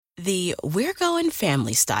The we're going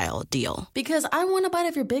family style deal. Because I want a bite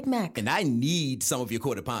of your Big Mac. And I need some of your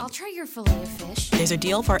quarter pound. I'll try your filet of fish. There's a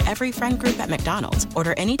deal for every friend group at McDonald's.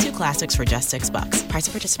 Order any 2 classics for just $6. Price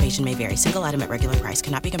of participation may vary. Single item at regular price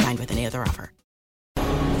cannot be combined with any other offer.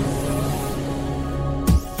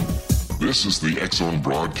 This is the X-Zone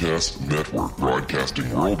Broadcast Network,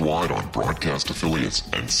 broadcasting worldwide on broadcast affiliates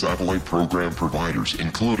and satellite program providers,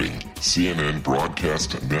 including CNN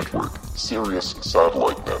Broadcast Network, Sirius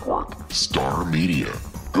Satellite Network, Star Media,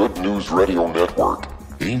 Good News Radio Network,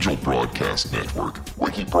 Angel Broadcast Network,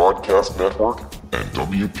 Wiki Broadcast Network, and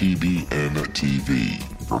WPBN TV.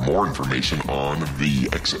 For more information on the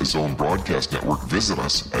X-Zone Broadcast Network, visit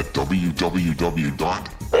us at www.xzbn.net.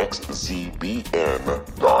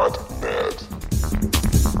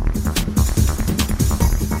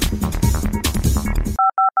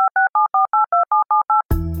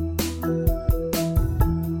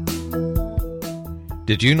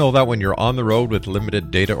 Did you know that when you're on the road with limited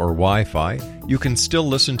data or Wi-Fi, you can still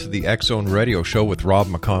listen to the X-Zone Radio Show with Rob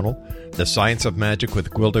McConnell, The Science of Magic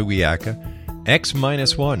with Gwilda Wiyaka,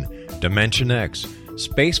 X-1, Dimension X,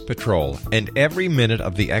 Space Patrol, and every minute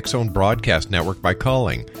of the X-Zone Broadcast Network by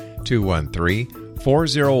calling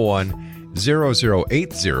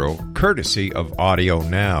 213-401-0080, courtesy of Audio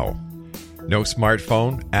Now. No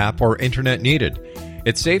smartphone, app, or internet needed.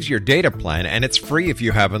 It saves your data plan, and it's free if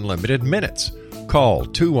you have unlimited minutes. Call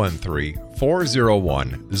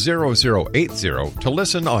 213-401-0080 to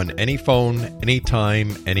listen on any phone,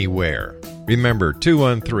 anytime, anywhere. Remember,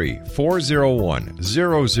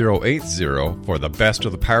 213-401-0080 for the best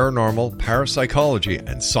of the paranormal, parapsychology,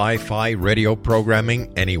 and sci-fi radio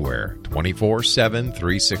programming anywhere, 24/7,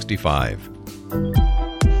 365.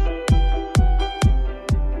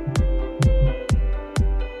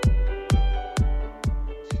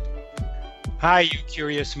 Hi, you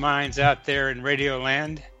curious minds out there in Radio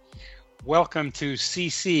Land. Welcome to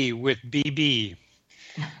CC with BB,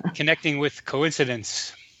 Connecting with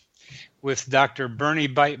Coincidence, with Dr. Bernie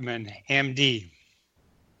Beitman, MD.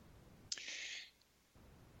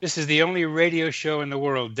 This is the only radio show in the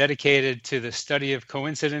world dedicated to the study of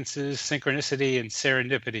coincidences, synchronicity, and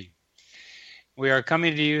serendipity. We are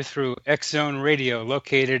coming to you through X-Zone Radio,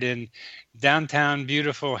 located in downtown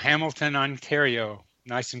beautiful Hamilton, Ontario.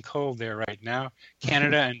 Nice and cold there right now,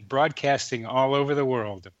 Canada, and broadcasting all over the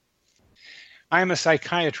world. I am a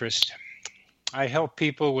psychiatrist. I help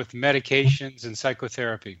people with medications and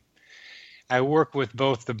psychotherapy. I work with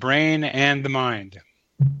both the brain and the mind.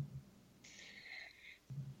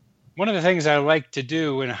 One of the things I like to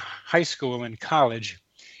do in high school and college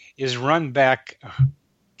is run back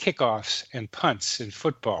kickoffs and punts in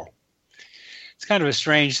football. It's kind of a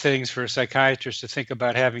strange thing for a psychiatrist to think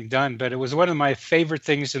about having done, but it was one of my favorite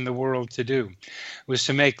things in the world to do, was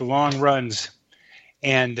to make long runs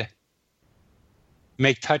and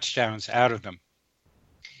make touchdowns out of them.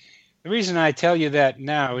 The reason I tell you that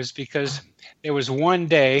now is because there was one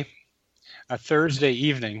day, a Thursday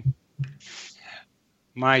evening,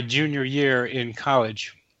 my junior year in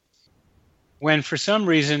college, when for some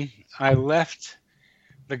reason I left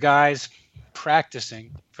the guys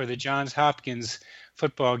practicing for the Johns Hopkins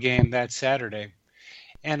football game that Saturday,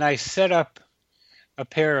 and I set up a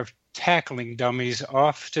pair of tackling dummies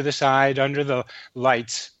off to the side under the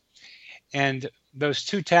lights, and those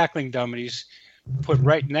 2 tackling dummies put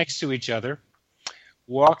right next to each other,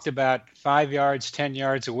 walked about 5 yards, 10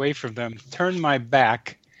 yards away from them, turned my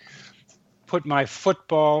back, put my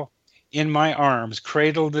football in my arms,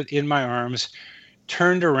 cradled it in my arms,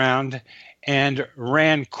 turned around, and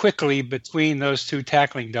ran quickly between those 2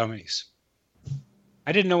 tackling dummies.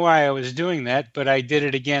 I didn't know why I was doing that, but I did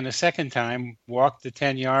it again a second time, walked the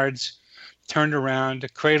 10 yards, turned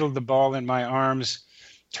around, cradled the ball in my arms,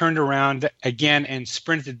 turned around again, and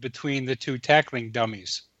sprinted between the 2 tackling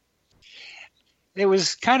dummies. It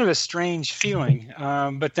was kind of a strange feeling,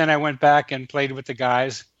 but then I went back and played with the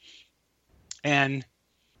guys, and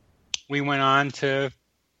we went on to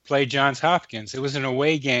play Johns Hopkins. It was an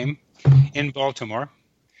away game in Baltimore,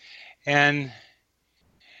 and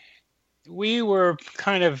we were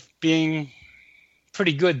kind of being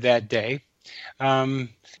pretty good that day,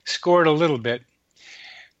 scored a little bit,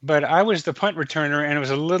 but I was the punt returner, and I was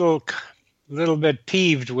a little bit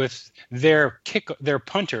peeved with their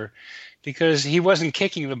punter, because he wasn't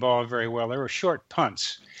kicking the ball very well. They were short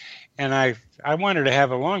punts, and I wanted to have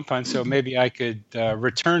a long punt, so maybe I could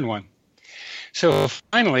return one. So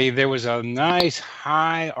finally, there was a nice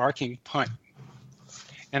high arcing punt.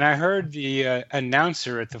 And I heard the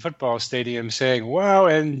announcer at the football stadium saying, "Wow,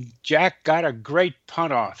 and Jack got a great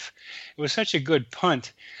punt off." It was such a good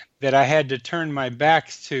punt that I had to turn my back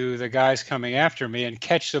to the guys coming after me and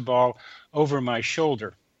catch the ball over my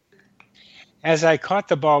shoulder. As I caught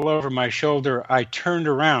the ball over my shoulder, I turned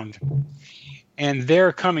around, and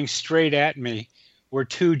there coming straight at me were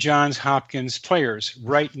two Johns Hopkins players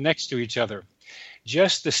right next to each other,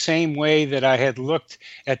 just the same way that I had looked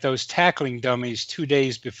at those tackling dummies 2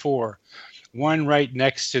 days before, one right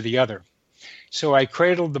next to the other. So I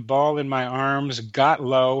cradled the ball in my arms, got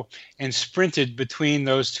low, and sprinted between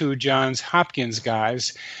those two Johns Hopkins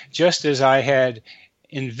guys, just as I had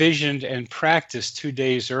envisioned and practiced 2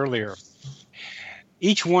 days earlier.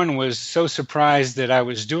 Each one was so surprised that I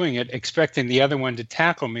was doing it, expecting the other one to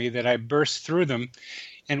tackle me, that I burst through them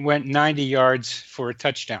and went 90 yards for a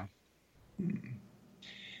touchdown.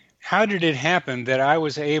 How did it happen that I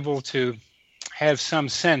was able to have some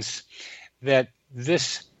sense that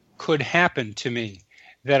this could happen to me,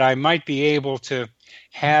 that I might be able to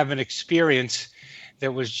have an experience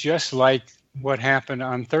that was just like what happened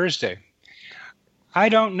on Thursday? I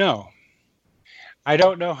don't know. I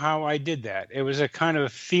don't know how I did that. It was a kind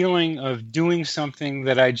of feeling of doing something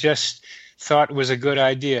that I just thought was a good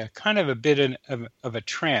idea, kind of a bit of a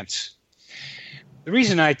trance. The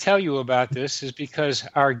reason I tell you about this is because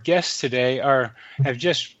our guests today have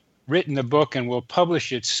just written a book and will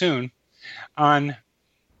publish it soon on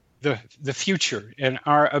the future and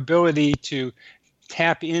our ability to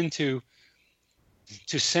tap into,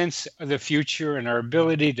 to sense the future, and our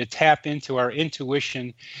ability to tap into our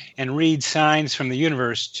intuition and read signs from the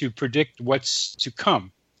universe to predict what's to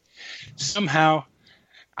come. Somehow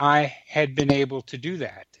I had been able to do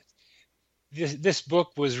that. This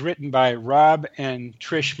book was written by Rob and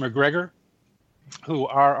Trish MacGregor, who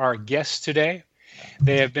are our guests today.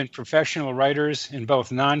 They have been professional writers in both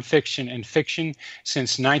nonfiction and fiction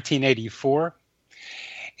since 1984.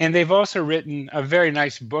 And they've also written a very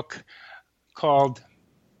nice book called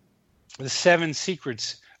The 7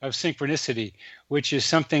 Secrets of Synchronicity, which is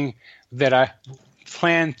something that I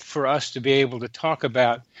planned for us to be able to talk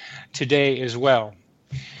about today as well.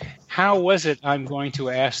 How was it, I'm going to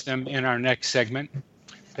ask them in our next segment,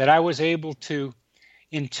 that I was able to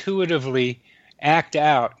intuitively act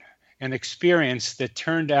out an experience that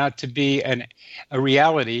turned out to be a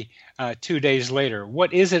reality 2 days later?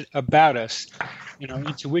 What is it about us,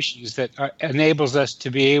 intuitions that enables us to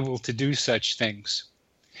be able to do such things?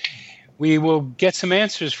 We will get some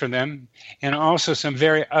answers from them, and also some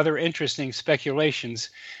very other interesting speculations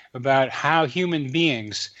about how human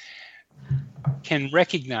beings can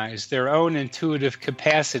recognize their own intuitive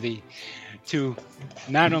capacity to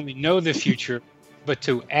not only know the future, but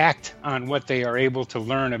to act on what they are able to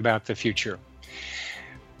learn about the future.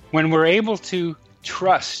 When we're able to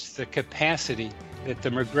trust the capacity that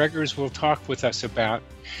the MacGregors will talk with us about,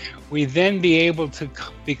 we then be able to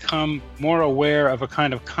become more aware of a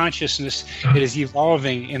kind of consciousness that is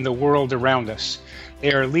evolving in the world around us.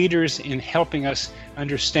 They are leaders in helping us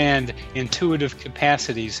understand intuitive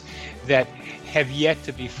capacities that have yet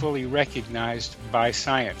to be fully recognized by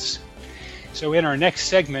science. So in our next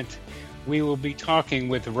segment, we will be talking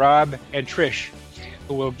with Rob and Trish,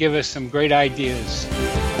 who will give us some great ideas.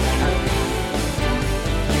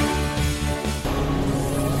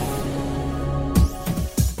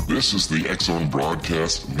 This is the X-Zone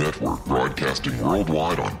Broadcast Network, broadcasting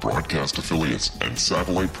worldwide on broadcast affiliates and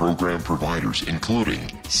satellite program providers, including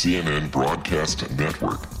CNN Broadcast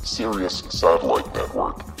Network, Sirius Satellite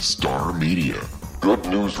Network, Star Media, Good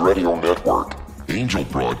News Radio Network, Angel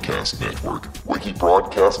Broadcast Network, Wiki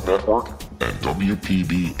Broadcast Network, and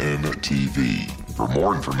WPBN TV. For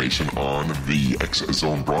more information on the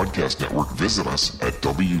X-Zone Broadcast Network, visit us at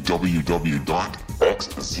www.xzbn.net.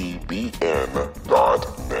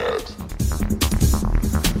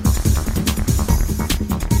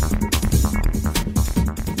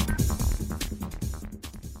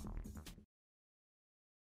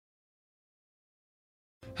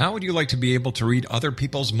 How would you like to be able to read other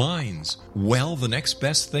people's minds? Well, the next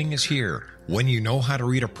best thing is here. When you know how to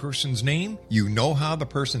read a person's name, you know how the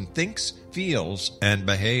person thinks, feels, and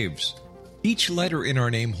behaves. Each letter in our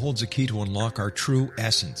name holds a key to unlock our true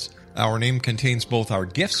essence. Our name contains both our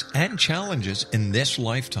gifts and challenges in this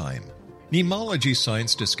lifetime. Mnemology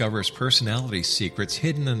science discovers personality secrets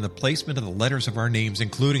hidden in the placement of the letters of our names,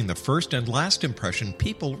 including the first and last impression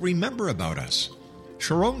people remember about us.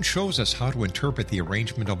 Sharon shows us how to interpret the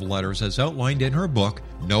arrangement of letters as outlined in her book,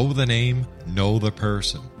 Know the Name, Know the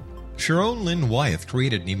Person. Sharon Lynn Wyeth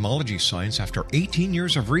created mnemology science after 18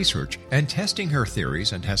 years of research and testing her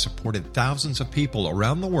theories, and has supported thousands of people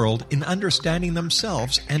around the world in understanding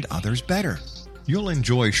themselves and others better. You'll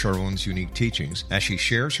enjoy Sharon's unique teachings as she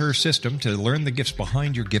shares her system to learn the gifts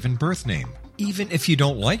behind your given birth name. Even if you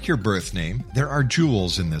don't like your birth name, there are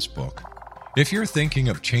jewels in this book. If you're thinking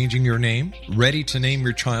of changing your name, ready to name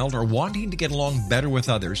your child, or wanting to get along better with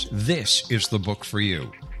others, this is the book for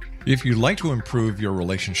you. If you'd like to improve your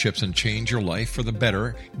relationships and change your life for the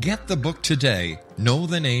better, get the book today, Know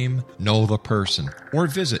the Name, Know the Person, or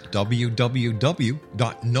visit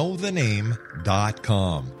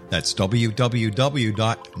www.knowthename.com. That's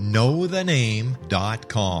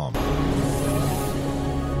www.knowthename.com.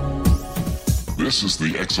 This is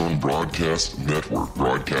the X-Zone Broadcast Network,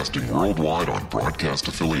 broadcasting worldwide on broadcast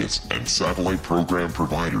affiliates and satellite program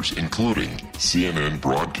providers, including CNN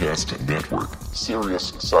Broadcast Network,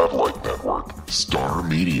 Sirius Satellite Network, Star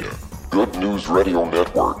Media, Good News Radio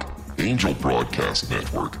Network, Angel Broadcast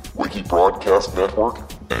Network, Wiki Broadcast Network,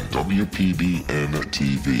 and WPBN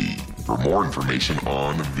TV. For more information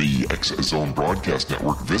on the X-Zone Broadcast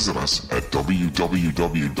Network, visit us at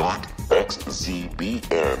www.xzbn.net.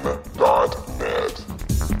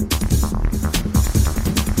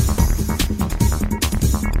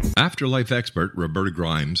 Afterlife expert Roberta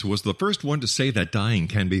Grimes was the first one to say that dying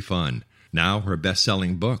can be fun. Now her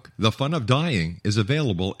best-selling book, The Fun of Dying, is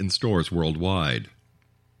available in stores worldwide.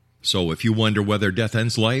 So if you wonder whether death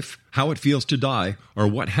ends life, how it feels to die, or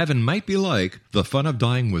what heaven might be like, The Fun of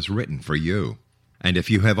Dying was written for you. And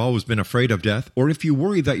if you have always been afraid of death, or if you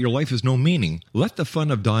worry that your life has no meaning, let The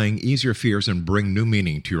Fun of Dying ease your fears and bring new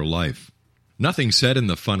meaning to your life. Nothing said in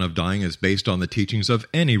The Fun of Dying is based on the teachings of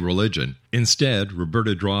any religion. Instead,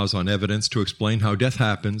 Roberta draws on evidence to explain how death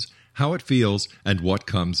happens, how it feels, and what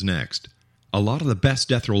comes next. A lot of the best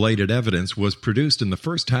death-related evidence was produced in the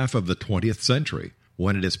first half of the 20th century.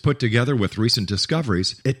 When it is put together with recent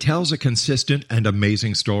discoveries, it tells a consistent and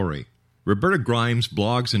amazing story. Roberta Grimes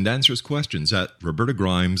blogs and answers questions at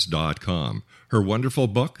robertagrimes.com. Her wonderful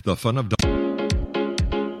book, The Fun of Dying.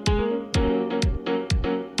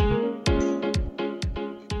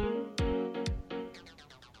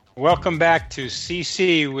 Welcome back to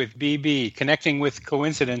CC with BB, Connecting with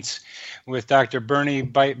Coincidence with Dr. Bernie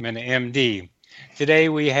Beitman, MD. Today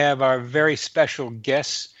we have our very special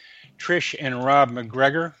guests, Trish and Rob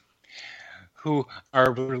MacGregor, who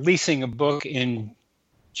are releasing a book in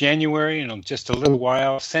January, in just a little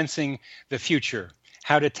while, Sensing the Future,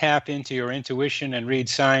 How to Tap into Your Intuition and Read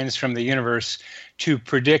Signs from the Universe to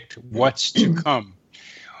Predict What's to Come.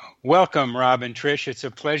 Welcome, Rob and Trish. It's a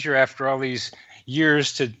pleasure after all these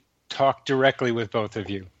years to talk directly with both of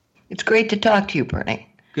you. It's great to talk to you, Bernie.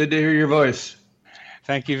 Good to hear your voice.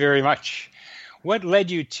 Thank you very much. What led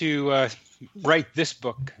you to write this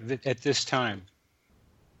book at this time?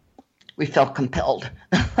 We felt compelled.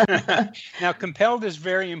 Now, compelled is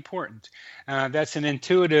very important. That's an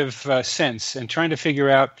intuitive sense, and trying to figure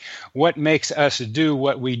out what makes us do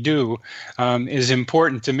what we do is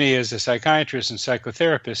important to me as a psychiatrist and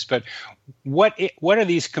psychotherapist. But what are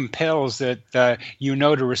these compels that you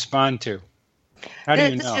know to respond to? How do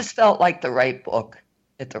you know? This just felt like the right book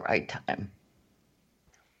at the right time.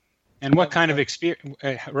 And what kind of experience,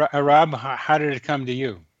 Rob, how did it come to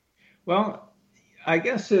you? Well, I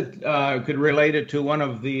guess it could relate it to one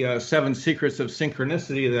of the 7 secrets of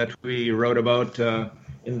synchronicity that we wrote about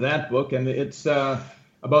in that book. And it's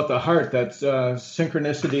about the heart, that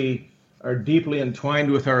synchronicity are deeply entwined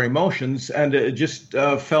with our emotions. And it just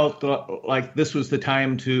felt like this was the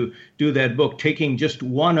time to do that book, taking just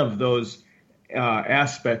one of those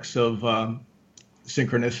aspects of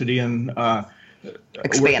synchronicity and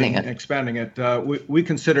expanding it. We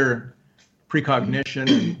consider precognition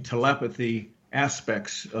and telepathy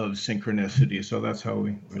aspects of synchronicity, so that's how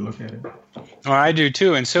we look at it. Oh, I do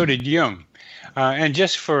too, and so did Jung. And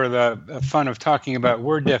just for the fun of talking about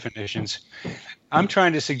word definitions, I'm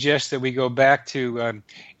trying to suggest that we go back to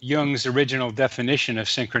Jung's original definition of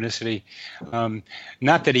synchronicity.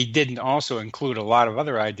 Not that he didn't also include a lot of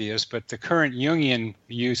other ideas, but the current Jungian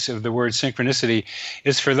use of the word synchronicity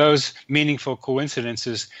is for those meaningful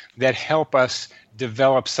coincidences that help us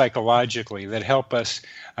develop psychologically, that help us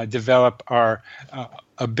develop our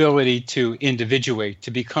ability to individuate,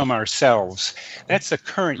 to become ourselves. That's the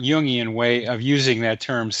current Jungian way of using that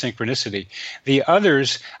term synchronicity. The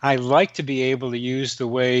others, I like to be able to use the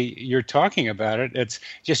way you're talking about it. It's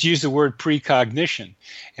just use the word precognition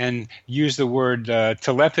and use the word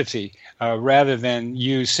telepathy rather than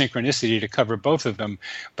use synchronicity to cover both of them.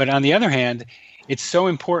 But on the other hand, it's so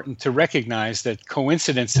important to recognize that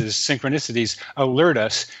coincidences, synchronicities, alert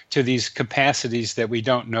us to these capacities that we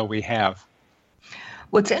don't know we have.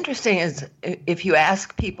 What's interesting is if you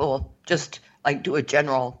ask people, just like do a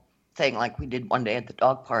general thing like we did one day at the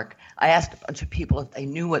dog park. I asked a bunch of people if they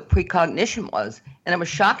knew what precognition was, and it was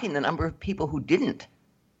shocking the number of people who didn't.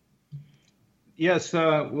 Yes,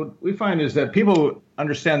 what we find is that people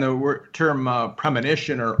understand the term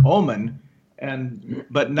premonition or omen,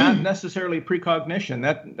 but not necessarily precognition.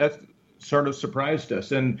 That sort of surprised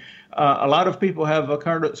us, and a lot of people have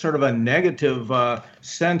sort of a negative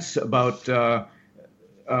sense about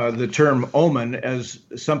the term omen as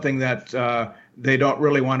something that they don't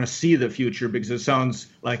really want to see the future because it sounds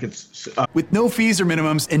like it's... With no fees or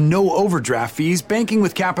minimums and no overdraft fees, banking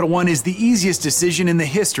with Capital One is the easiest decision in the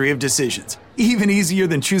history of decisions. Even easier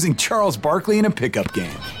than choosing Charles Barkley in a pickup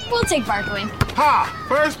game. We'll take Barkley. Ha!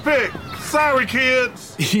 First pick. Sorry,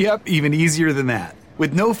 kids. Yep, even easier than that.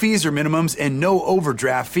 With no fees or minimums and no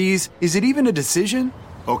overdraft fees, is it even a decision?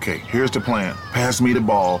 Okay, here's the plan. Pass me the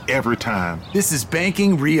ball every time. This is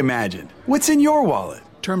banking reimagined. What's in your wallet?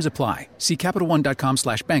 Terms apply. See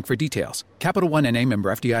CapitalOne.com/bank for details. Capital One N.A.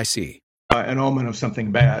 member FDIC. An omen of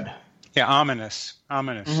something bad. Yeah, ominous.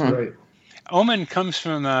 Mm-hmm. Right. Omen comes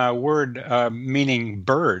from the word meaning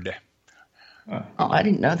bird. Oh, I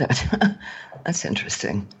didn't know that. That's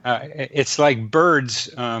interesting. It's like birds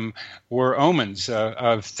were omens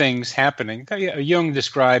of things happening. Jung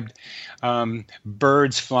described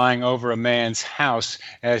birds flying over a man's house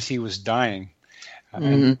as he was dying.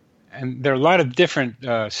 And there are a lot of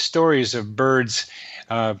different stories of birds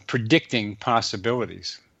predicting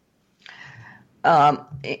possibilities.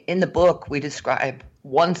 In the book, we describe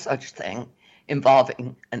one such thing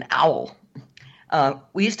involving an owl.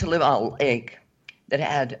 We used to live on a lake that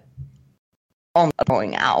had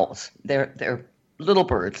growing owls. They're little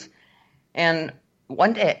birds. And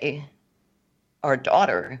one day, our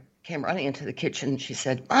daughter came running into the kitchen. She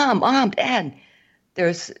said, Mom, Dad,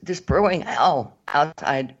 there's this burrowing owl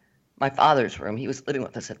outside my father's room. He was living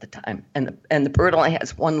with us at the time. And the bird only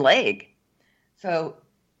has one leg. So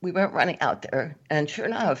we went running out there. And sure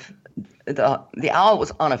enough, the owl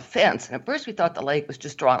was on a fence. And at first we thought the leg was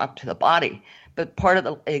just drawn up to the body, but part of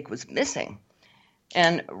the leg was missing.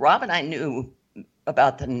 And Rob and I knew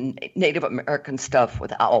about the Native American stuff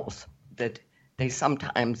with owls, that they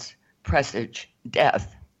sometimes presage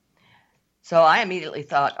death. So I immediately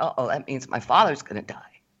thought, that means my father's going to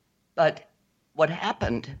die. But what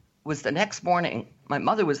happened was the next morning, my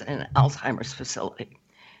mother was in an Alzheimer's facility.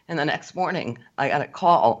 And the next morning, I got a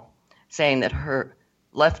call saying that her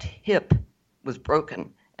left hip was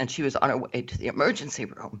broken and she was on her way to the emergency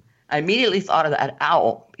room. I immediately thought of that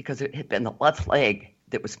owl because it had been the left leg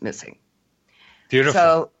that was missing. Beautiful.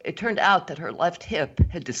 So it turned out that her left hip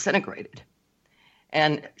had disintegrated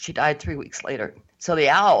and she died 3 weeks later. So the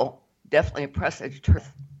owl definitely presaged her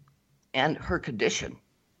and her condition.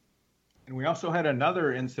 And we also had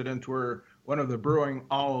another incident where one of the burrowing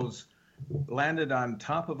owls landed on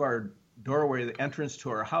top of our doorway, the entrance to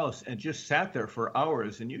our house, and just sat there for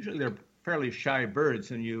hours. And usually they're fairly shy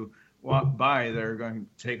birds, and you walk by, they're going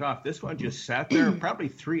to take off. This one just sat there probably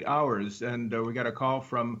 3 hours, and we got a call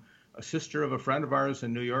from a sister of a friend of ours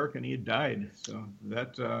in New York, and he had died. So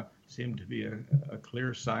that seemed to be a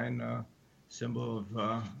clear sign, symbol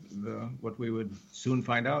of what we would soon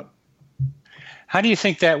find out. How do you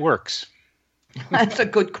think that works? That's a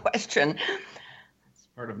good question. It's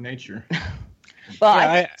part of nature. Well,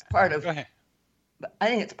 yeah, I think it's part of. Go ahead. I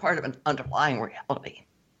think it's part of an underlying reality,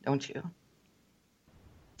 don't you?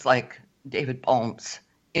 It's like David Bohm's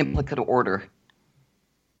implicate order.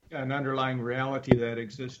 Yeah, an underlying reality that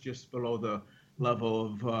exists just below the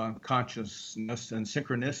level of consciousness, and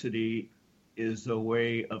synchronicity is a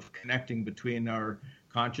way of connecting between our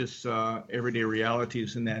conscious everyday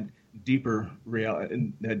realities and that deeper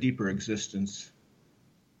reality, that deeper existence.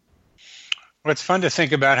 Well, it's fun to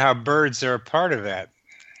think about how birds are a part of that.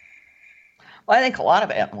 Well, I think a lot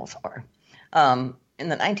of animals are. In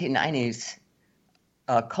the 1990s,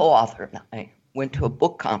 a co-author and I went to a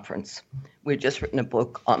book conference. We had just written a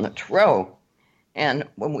book on the tarot. And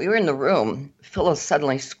when we were in the room, Phyllis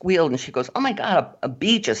suddenly squealed and she goes, "Oh my God, a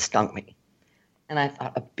bee just stung me." And I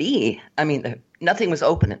thought, a bee? I mean, nothing was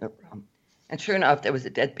open in the room. And sure enough, there was a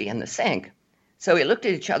dead bee in the sink. So we looked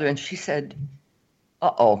at each other and she said,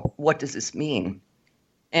 "Uh-oh, what does this mean?"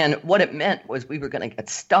 And what it meant was we were going to get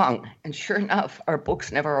stung. And sure enough, our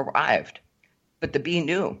books never arrived. But the bee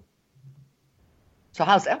knew. So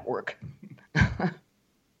how's that work?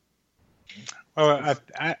 Well,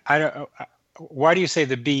 I don't. Why do you say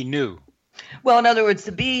the bee knew? Well, in other words,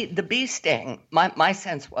 the bee sting. My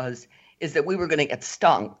sense is that we were going to get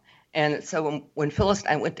stung, and so when Phyllis and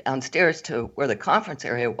I went downstairs to where the conference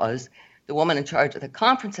area was, the woman in charge of the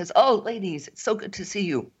conference says, "Oh, ladies, it's so good to see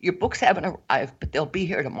you. Your books haven't arrived, but they'll be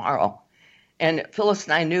here tomorrow." And Phyllis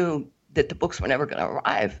and I knew that the books were never going to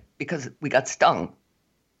arrive because we got stung.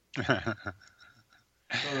 The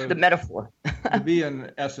metaphor. The bee,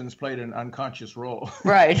 in essence, played an unconscious role.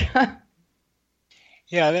 Right.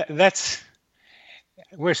 Yeah,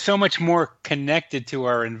 we're so much more connected to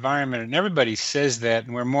our environment, and everybody says that,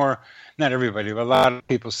 and we're more, not everybody, but a lot of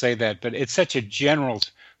people say that, but it's such a general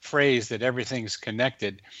phrase that everything's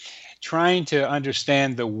connected. Trying to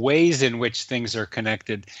understand the ways in which things are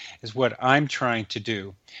connected is what I'm trying to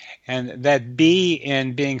do. And that bee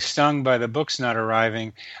and being stung by the books not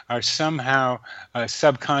arriving are somehow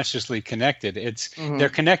subconsciously connected. They're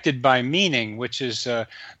connected by meaning, which is the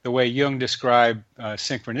way Jung described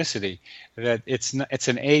synchronicity, that it's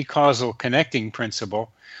an acausal connecting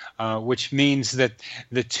principle, which means that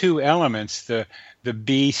the two elements, the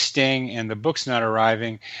bee sting and the books not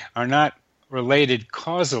arriving, are not related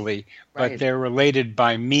causally, but they're related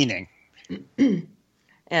by meaning.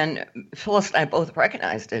 And Phyllis and I both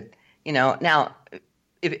recognized it. Now,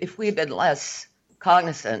 if we had been less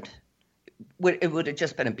cognizant, it would have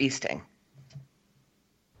just been a bee sting.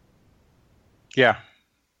 Yeah,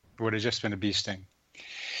 it would have just been a bee sting.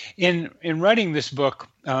 In writing this book,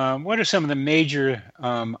 what are some of the major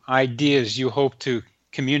ideas you hope to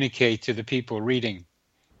communicate to the people reading?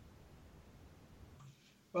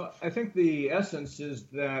 Well, I think the essence is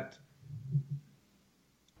that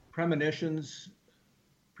premonitions,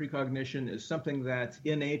 precognition is something that's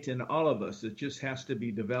innate in all of us. It just has to be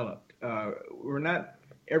developed.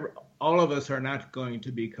 All of us are not going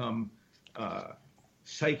to become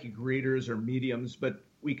psychic readers or mediums, but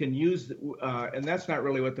we can use, and that's not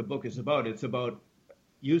really what the book is about. It's about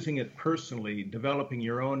using it personally, developing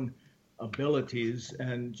your own abilities,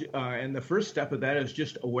 and the first step of that is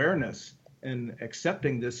just awareness and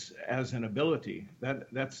accepting this as an ability.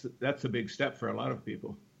 That's a big step for a lot of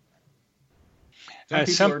people.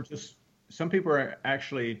 Some people are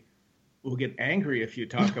actually will get angry if you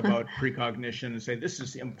talk about precognition and say this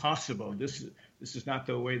is impossible. This is not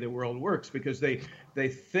the way the world works, because they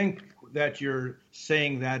think that you're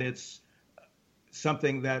saying that it's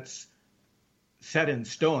something that's set in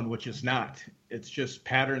stone, which is not. It's just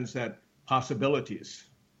patterns, possibilities.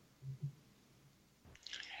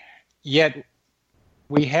 Yet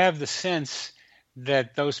we have the sense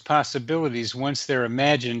that those possibilities, once they're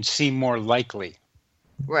imagined, seem more likely.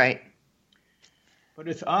 Right. But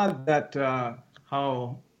it's odd that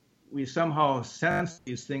how we somehow sense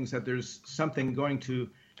these things, that there's something going to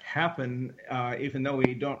happen, even though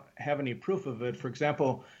we don't have any proof of it. For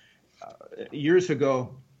example, years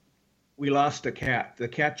ago, we lost a cat. The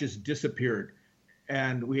cat just disappeared,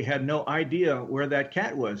 and we had no idea where that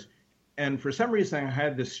cat was. And for some reason, I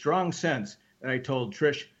had this strong sense that I told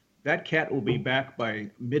Trish, that cat will be back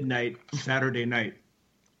by midnight Saturday night.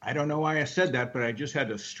 I don't know why I said that, but I just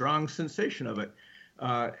had a strong sensation of it.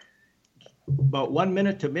 About 1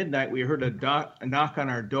 minute to midnight, we heard a knock on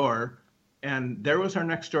our door, and there was our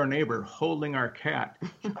next door neighbor holding our cat.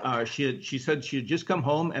 She said she had just come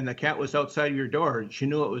home, and the cat was outside your door. She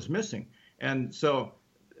knew it was missing. And so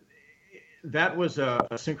that was a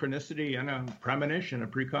synchronicity and a premonition, a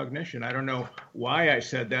precognition. I don't know why I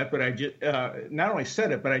said that, but I just not only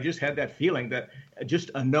said it, but I just had that feeling, that just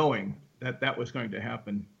a knowing that was going to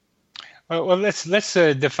happen. Well, let's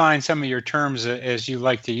define some of your terms as you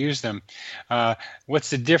like to use them. What's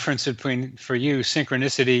the difference between, for you,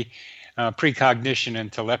 synchronicity, precognition,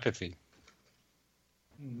 and telepathy?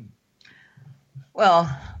 Well,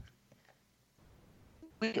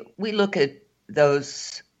 we look at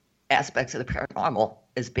those aspects of the paranormal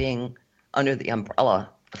as being under the umbrella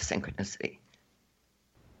of synchronicity,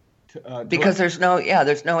 because there's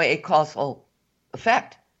no acausal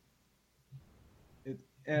effect.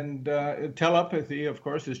 And telepathy, of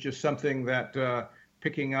course, is just something that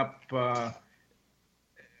picking up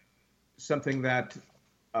something that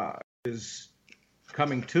is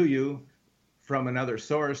coming to you from another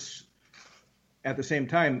source at the same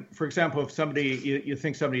time. For example, if you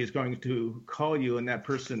think somebody is going to call you and that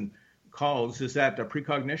person calls, is that a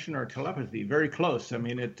precognition or telepathy? Very close. I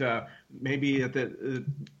mean, it maybe at the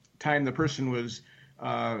time the person was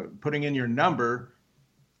putting in your number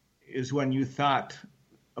is when you thought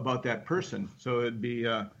about that person. So it'd be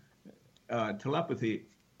telepathy.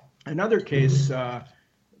 Another case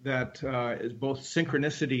that is both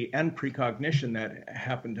synchronicity and precognition that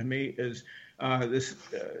happened to me is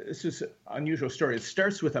this is an unusual story. It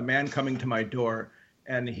starts with a man coming to my door,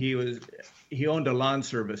 and he owned a lawn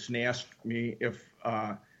service, and he asked me if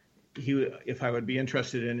I would be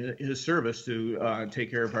interested in his service to take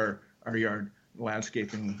care of our yard,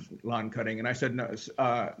 landscaping, lawn cutting. And I said,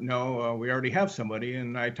 no, we already have somebody.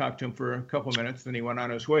 And I talked to him for a couple minutes, then he went on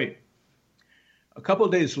his way. a couple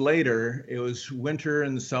of days later, it was winter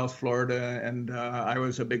in South Florida, and I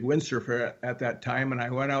was a big windsurfer at that time, and I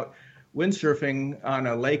went out windsurfing on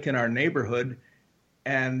a lake in our neighborhood,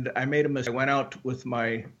 and I made a mistake. I went out with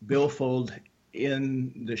my billfold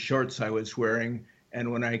in the shorts I was wearing,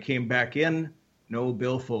 and when I came back in, no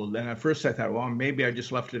billfold. And at first I thought, well, maybe I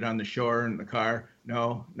just left it on the shore in the car.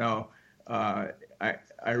 No. I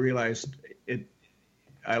realized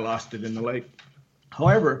I lost it in the lake.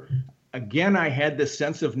 However, again, I had this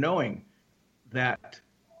sense of knowing that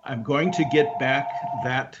I'm going to get back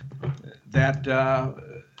that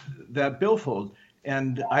billfold.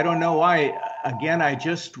 And I don't know why. Again, I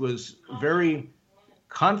just was very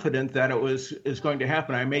confident that it is going to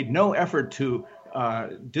happen. I made no effort to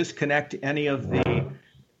disconnect any of the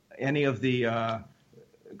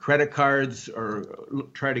credit cards or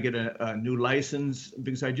try to get a new license,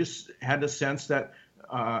 because I just had a sense that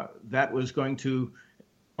that was going to.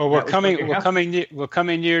 Well, we're coming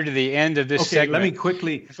near to the end of this segment. Let me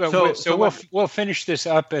quickly. So we'll finish this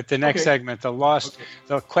up at the next segment.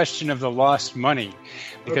 The question of the lost money,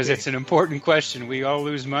 because it's an important question. We all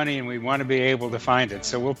lose money, and we want to be able to find it.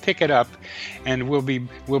 So we'll pick it up, and we'll be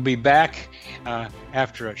back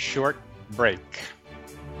after a short break.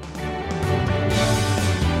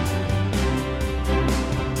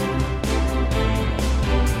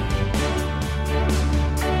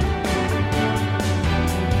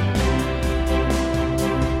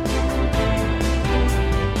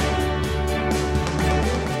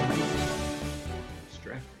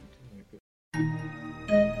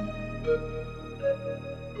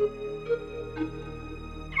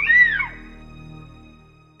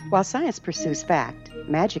 While science pursues fact,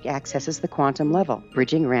 magic accesses the quantum level,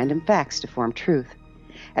 bridging random facts to form truth.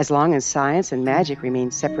 As long as science and magic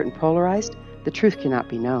remain separate and polarized, the truth cannot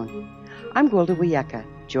be known. I'm Gwilda Wiyaka.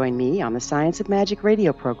 Join me on the Science of Magic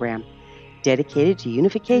radio program, dedicated to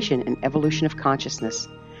unification and evolution of consciousness.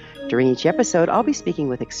 During each episode, I'll be speaking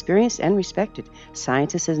with experienced and respected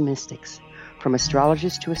scientists and mystics. From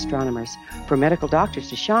astrologers to astronomers, from medical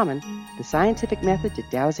doctors to shaman, the scientific method to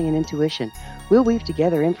dowsing and intuition, we'll weave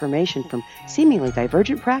together information from seemingly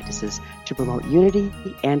divergent practices to promote unity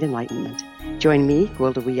and enlightenment. Join me,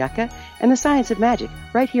 Gwilda Wiyaka, and the Science of Magic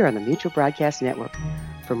right here on the Mutual Broadcast Network.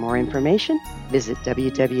 For more information, visit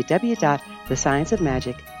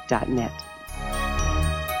www.thescienceofmagic.net.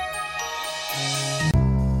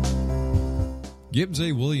 Gibbs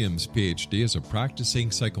A. Williams, Ph.D., is a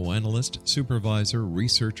practicing psychoanalyst, supervisor,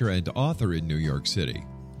 researcher, and author in New York City.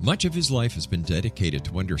 Much of his life has been dedicated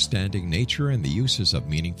to understanding nature and the uses of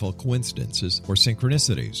meaningful coincidences or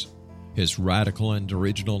synchronicities. His radical and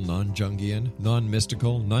original non-Jungian,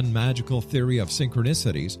 non-mystical, non-magical theory of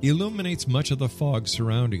synchronicities illuminates much of the fog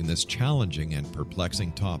surrounding this challenging and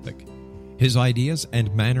perplexing topic. His ideas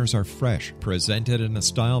and manners are fresh, presented in a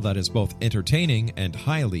style that is both entertaining and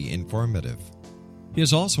highly informative. He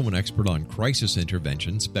is also an expert on crisis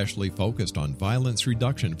intervention, specially focused on violence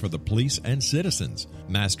reduction for the police and citizens,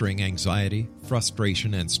 mastering anxiety,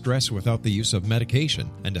 frustration, and stress without the use of medication,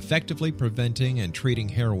 and effectively preventing and treating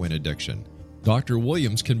heroin addiction. Dr.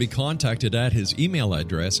 Williams can be contacted at his email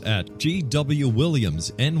address at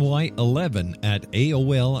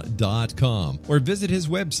gwilliamsny11@aol.com or visit his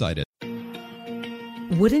website at.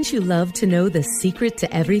 Wouldn't you love to know the secret to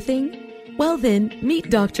everything? Well then, meet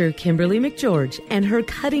Dr. Kimberly McGeorge and her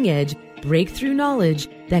cutting-edge breakthrough knowledge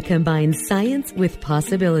that combines science with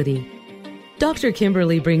possibility. Dr.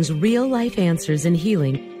 Kimberly brings real-life answers and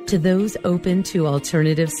healing to those open to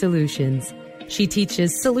alternative solutions. She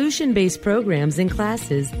teaches solution-based programs and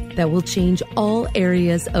classes that will change all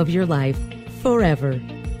areas of your life forever.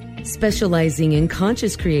 Specializing in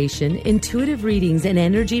conscious creation, intuitive readings, and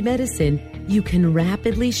energy medicine, you can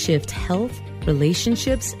rapidly shift health,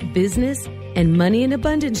 relationships, business, and money and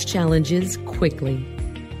abundance challenges quickly.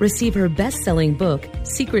 Receive her best-selling book,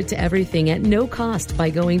 Secret to Everything, at no cost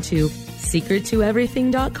by going to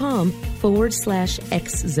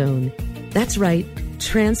secrettoeverything.com/X-Zone. That's right,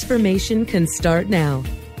 transformation can start now.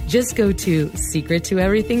 Just go to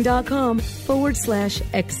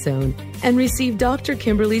secrettoeverything.com/X-Zone and receive Dr.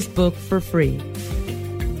 Kimberly's book for free.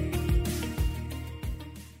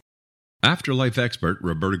 Afterlife expert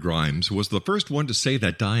Roberta Grimes was the first one to say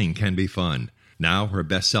that dying can be fun. Now her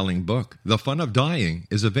best-selling book, The Fun of Dying,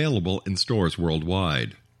 is available in stores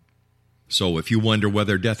worldwide. So if you wonder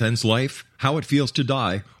whether death ends life, how it feels to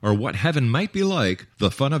die, or what heaven might be like,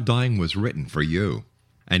 The Fun of Dying was written for you.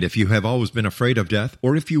 And if you have always been afraid of death,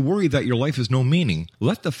 or if you worry that your life has no meaning,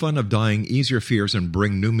 let The Fun of Dying ease your fears and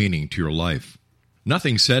bring new meaning to your life.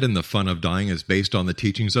 Nothing said in The Fun of Dying is based on the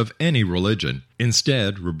teachings of any religion.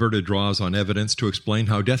 Instead, Roberta draws on evidence to explain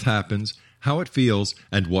how death happens, how it feels,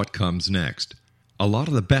 and what comes next. A lot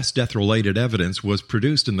of the best death-related evidence was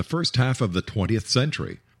produced in the first half of the 20th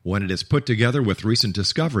century. When it is put together with recent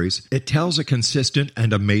discoveries, it tells a consistent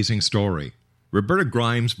and amazing story. Roberta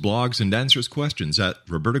Grimes blogs and answers questions at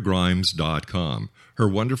robertagrimes.com. Her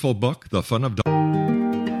wonderful book, The Fun of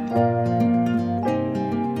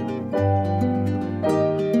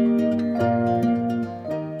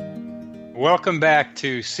Welcome back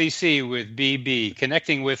to CC with BB,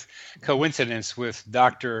 Connecting with Coincidence with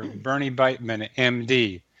Dr. Bernie Beitman,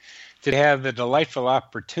 MD. Today I have the delightful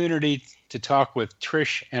opportunity to talk with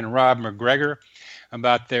Trish and Rob MacGregor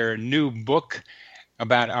about their new book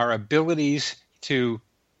about our abilities to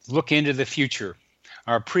look into the future,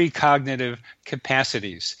 our precognitive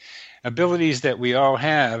capacities, abilities that we all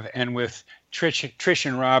have, and with Trish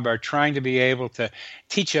and Rob are trying to be able to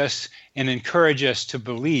teach us and encourage us to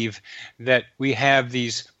believe that we have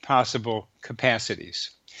these possible capacities.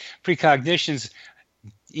 Precognitions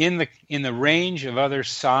in the range of other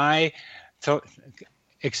psi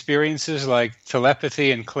experiences like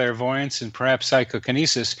telepathy and clairvoyance and perhaps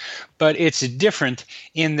psychokinesis, but it's different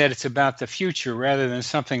in that it's about the future rather than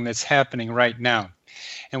something that's happening right now.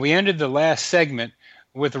 And we ended the last segment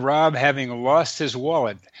with Rob having lost his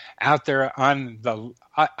wallet out there on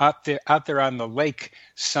the lake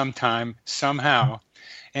somehow,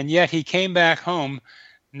 and yet he came back home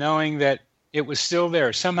knowing that it was still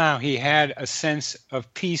there. Somehow he had a sense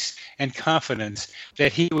of peace and confidence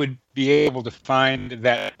that he would be able to find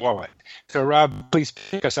that wallet. So Rob, please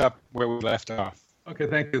pick us up where we left off. Okay,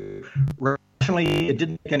 thank you. Rationally, it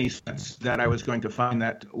didn't make any sense that I was going to find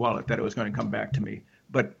that wallet, that it was going to come back to me.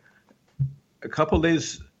 But a couple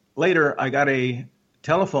days later, I got a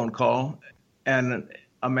telephone call, and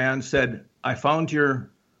a man said, I found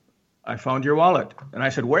your wallet. And I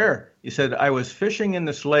said, where? He said, I was fishing in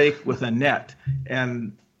this lake with a net,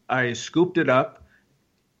 and I scooped it up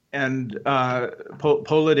and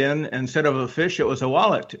pulled it in. Instead of a fish, it was a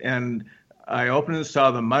wallet. And I opened it,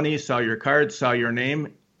 saw the money, saw your card, saw your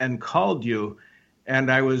name, and called you.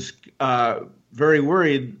 And I was very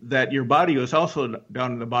worried that your body was also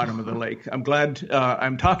down in the bottom of the lake. I'm glad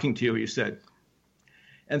I'm talking to you, he said.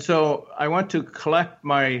 And so I went to collect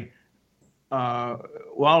my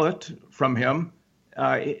wallet from him,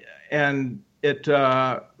 and it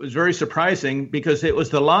was very surprising because it was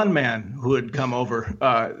the lawn man who had come over.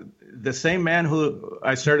 The same man who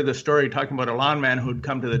I started the story talking about, a lawn man who'd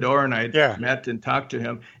come to the door and I'd met and talked to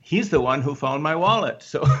him. He's the one who found my wallet.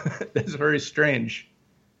 So that's very strange.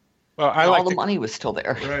 Well, all the money was still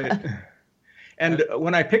there. Right. And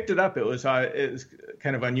when I picked it up, it was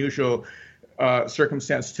kind of unusual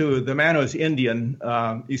circumstance too. The man was Indian,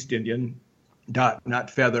 East Indian, not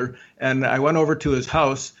feather. And I went over to his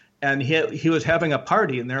house, and he was having a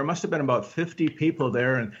party, and there must have been about 50 people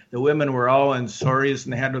there, and the women were all in saris,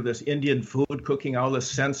 and they had this Indian food cooking, all the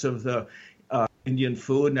scents of the Indian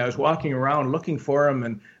food. And I was walking around looking for him,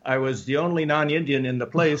 and I was the only non-Indian in the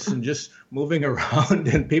place, and just moving around,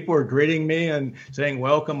 and people were greeting me and saying,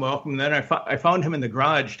 welcome, welcome. And then I found him in the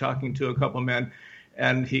garage talking to a couple men,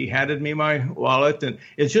 and he handed me my wallet. And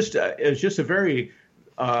it was just a very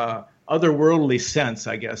otherworldly sense,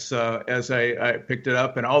 I guess, as I picked it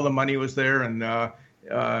up, and all the money was there, and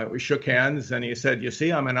we shook hands, and he said, you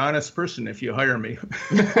see, I'm an honest person if you hire me.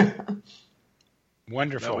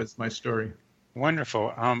 Wonderful. That was my story.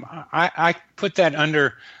 Wonderful. I put that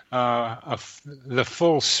under the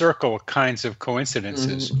full circle kinds of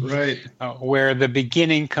coincidences, right? Where the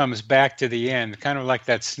beginning comes back to the end, kind of like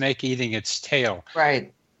that snake eating its tail.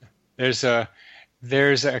 Right.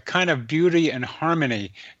 There's a kind of beauty and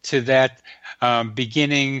harmony to that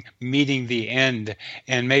beginning meeting the end,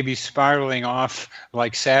 and maybe spiraling off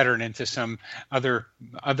like Saturn into some other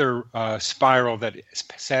spiral that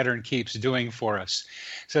Saturn keeps doing for us.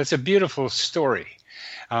 So it's a beautiful story.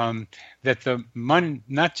 That the money,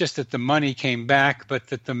 not just that the money came back, but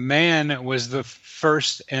that the man was the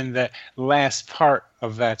first and the last part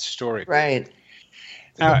of that story. Right.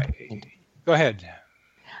 Now, go ahead.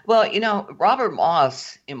 Well, Robert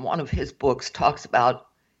Moss, in one of his books, talks about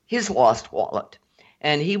his lost wallet.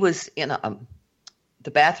 And he was in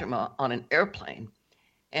the bathroom on an airplane,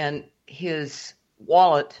 and his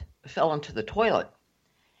wallet fell into the toilet.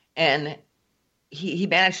 And he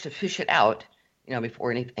managed to fish it out,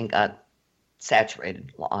 before anything got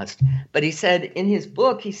saturated, lost. But he said in his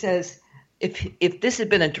book, he says, if this had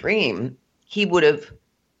been a dream, he would have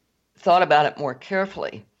thought about it more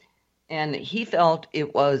carefully. And he felt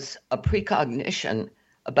it was a precognition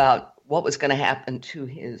about what was going to happen to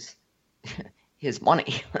his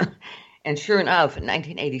money. And sure enough, in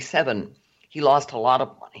 1987, he lost a lot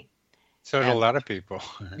of money. So did a lot of people.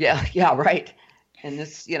 Yeah, right. And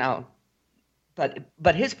this,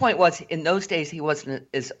 but his point was, in those days, he wasn't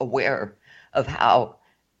as aware of how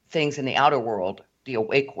things in the outer world, the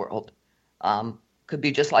awake world, could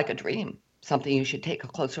be just like a dream, something you should take a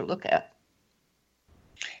closer look at.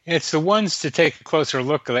 It's the ones to take a closer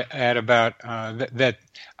look at about that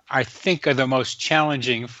I think are the most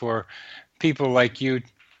challenging for people like you,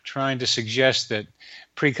 trying to suggest that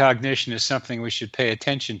precognition is something we should pay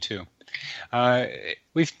attention to.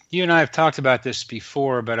 You and I have talked about this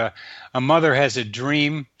before, but a mother has a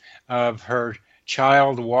dream of her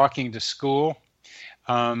child walking to school,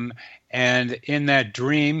 and in that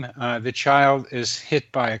dream, the child is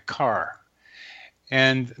hit by a car.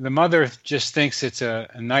 And the mother just thinks it's a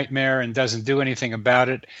nightmare and doesn't do anything about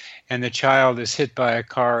it, and the child is hit by a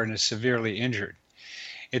car and is severely injured.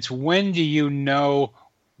 It's when do you know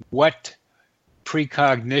what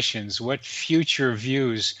precognitions, what future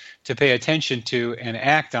views to pay attention to and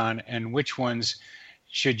act on, and which ones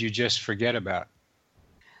should you just forget about?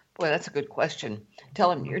 Boy, that's a good question.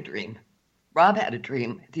 Tell him your dream. Rob had a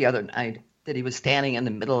dream the other night that he was standing in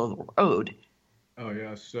the middle of the road. Oh,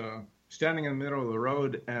 yes. Standing in the middle of the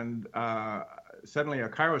road, and suddenly a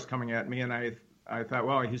car was coming at me, and I thought,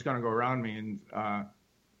 well, he's going to go around me and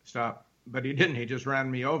stop. But he didn't. He just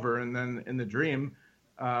ran me over. And then in the dream,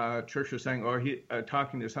 Trish was saying,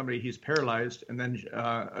 talking to somebody, he's paralyzed. And then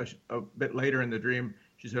a bit later in the dream,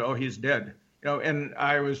 she said, oh, he's dead. And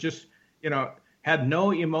I was just, had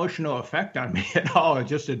no emotional effect on me at all. It's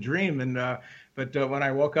just a dream. And but when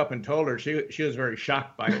I woke up and told her, she was very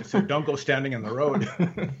shocked by it. So don't go standing in the road.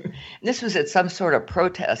 This was at some sort of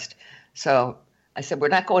protest. So I said, we're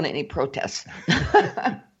not going to any protests.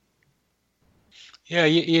 Yeah,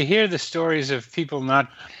 you hear the stories of people not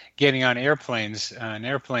getting on airplanes and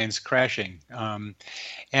airplanes crashing.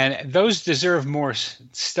 And those deserve more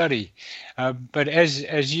study. But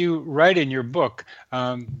as you write in your book,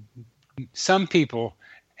 some people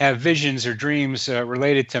have visions or dreams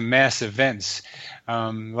related to mass events,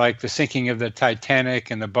 like the sinking of the Titanic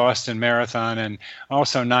and the Boston Marathon and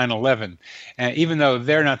also 9/11. And even though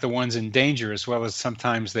they're not the ones in danger, as well as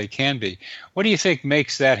sometimes they can be. What do you think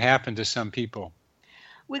makes that happen to some people?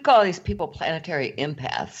 We call these people planetary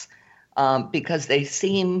empaths because they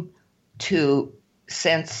seem to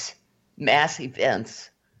sense mass events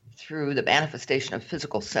through the manifestation of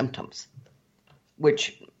physical symptoms,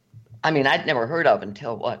 which, I'd never heard of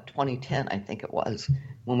until, 2010, I think it was,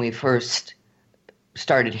 when we first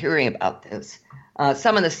started hearing about this.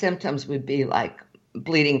 Some of the symptoms would be like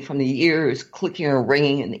bleeding from the ears, clicking or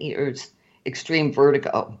ringing in the ears, extreme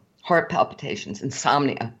vertigo, heart palpitations,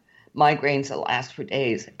 insomnia, migraines that last for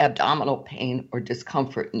days, abdominal pain or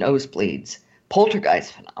discomfort, nosebleeds,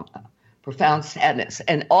 poltergeist phenomena, profound sadness.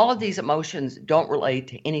 And all of these emotions don't relate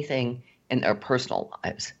to anything in their personal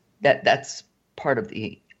lives. That's part of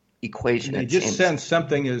the equation. They just sense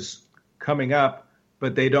something is coming up,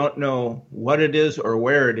 but they don't know what it is or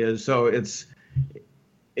where it is. So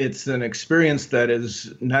it's an experience that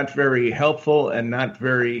is not very helpful and not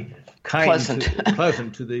very pleasant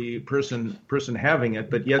to the person having it,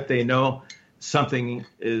 but yet they know something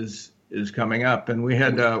is coming up. And we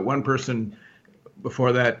had one person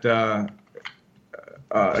before that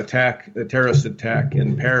attack, the terrorist attack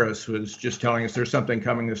in Paris, was just telling us there's something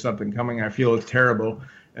coming, I feel terrible.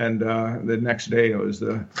 And the next day it was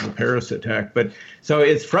the Paris attack. But so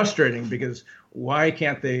it's frustrating because why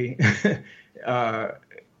can't they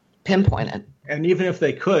pinpoint it? And even if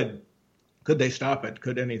they could they stop it?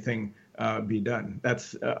 Could anything be done?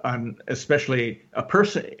 That's on especially a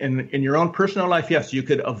person in your own personal life. Yes, you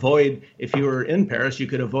could avoid, if you were in Paris, you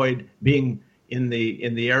could avoid being in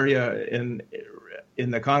the area in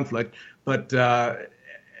the conflict. But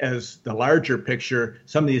as the larger picture,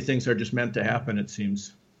 some of these things are just meant to happen, it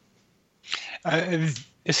seems.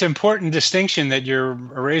 It's an important distinction that you're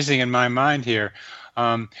raising in my mind here.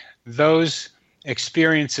 Those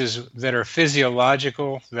experiences that are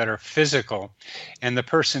physiological, that are physical, and the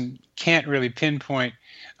person can't really pinpoint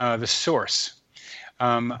the source.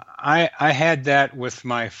 I had that with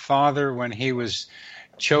my father when he was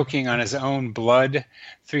choking on his own blood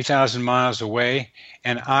 3,000 miles away,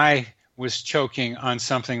 and I was choking on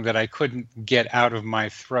something that I couldn't get out of my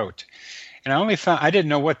throat. And I didn't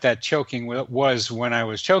know what that choking was when I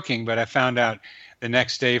was choking, but I found out the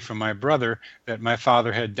next day from my brother that my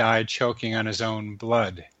father had died choking on his own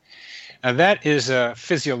blood. Now that is a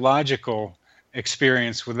physiological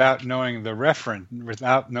experience without knowing the referent,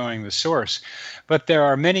 without knowing the source. But there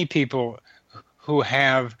are many people who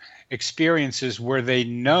have experiences where they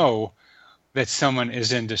know that someone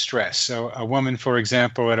is in distress. So a woman, for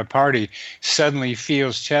example, at a party suddenly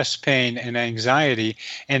feels chest pain and anxiety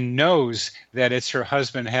and knows that it's her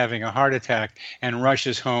husband having a heart attack and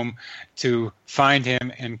rushes home to find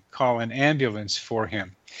him and call an ambulance for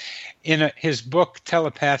him. In his book,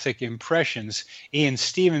 Telepathic Impressions, Ian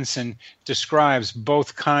Stevenson describes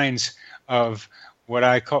both kinds of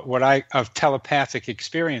of telepathic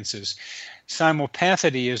experiences.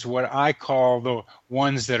 Simulpathity is what I call the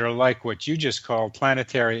ones that are like what you just called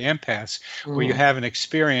planetary empaths, where you have an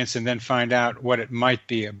experience and then find out what it might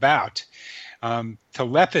be about.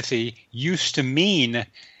 Telepathy used to mean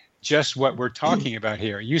just what we're talking about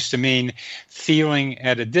here. It used to mean feeling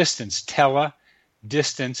at a distance. Tele,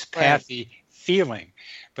 distance, pathy, feeling.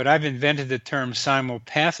 But I've invented the term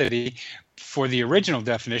simulpathity for the original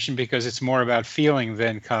definition because it's more about feeling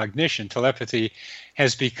than cognition. Telepathy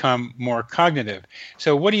has become more cognitive.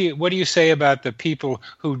 So what do you say about the people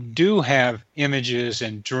who do have images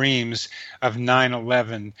and dreams of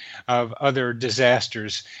 9/11, of other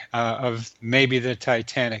disasters, of maybe the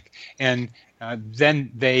Titanic, and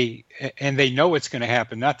then they know it's going to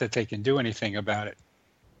happen, not that they can do anything about it?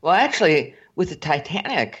 Well, actually, with the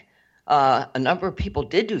Titanic, a number of people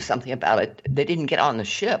did do something about it. They didn't get on the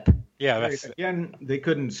ship. Yeah, again, they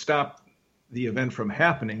couldn't stop the event from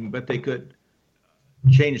happening, but they could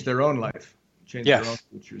change their own life, change their own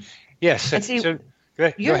futures. Yes. And see, go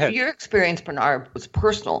ahead. Your experience, Bernard, was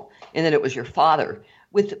personal in that it was your father.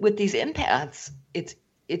 With these empaths,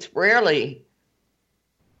 it's rarely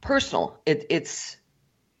personal. It's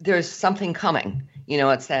there's something coming. You know,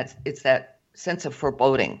 it's that sense of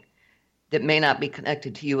foreboding that may not be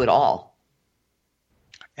connected to you at all.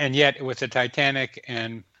 And yet, with the Titanic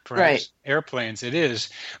and perhaps airplanes, it is.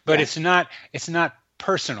 But it's not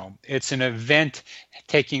personal. It's an event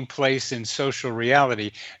taking place in social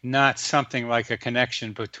reality, not something like a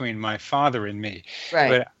connection between my father and me. Right.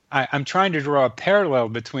 But I'm trying to draw a parallel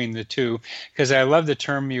between the two because I love the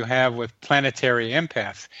term you have with planetary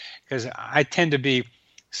empath, because I tend to be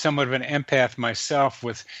somewhat of an empath myself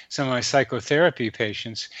with some of my psychotherapy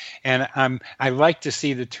patients, and I like to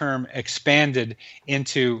see the term expanded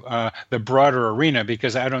into the broader arena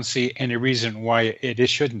because I don't see any reason why it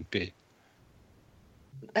shouldn't be.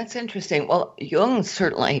 That's interesting. Well, Jung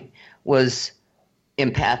certainly was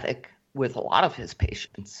empathic with a lot of his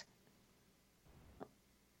patients.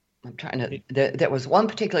 I'm trying to. There was one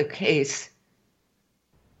particular case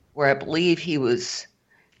where I believe he was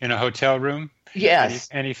in a hotel room. Yes,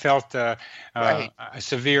 and he felt a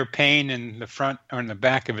severe pain in the front or in the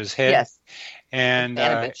back of his head. Yes, and the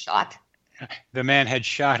man had been shot. The man had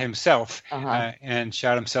shot himself and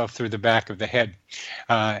shot himself through the back of the head.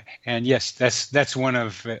 And yes, that's one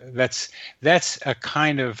of that's a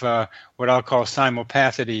kind of what I'll call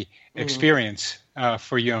simulpathity experience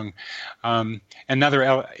for Jung.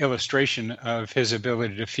 Another illustration of his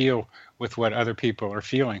ability to feel with what other people are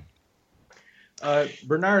feeling.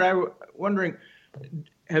 Bernard, I was wondering,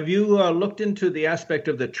 have you looked into the aspect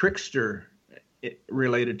of the trickster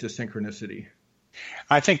related to synchronicity?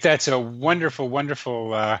 I think that's a wonderful,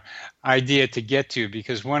 wonderful idea to get to,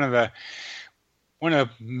 because one of the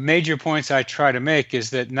major points I try to make is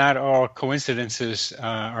that not all coincidences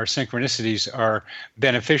or synchronicities are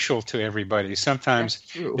beneficial to everybody. Sometimes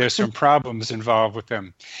there's some problems involved with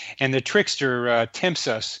them, and the trickster tempts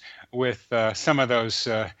us with some of those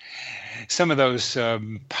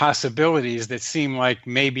possibilities that seem like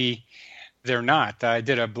maybe they're not. I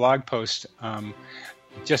did a blog post.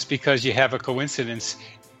 Just because you have a coincidence,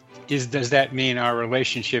 does that mean our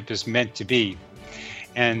relationship is meant to be?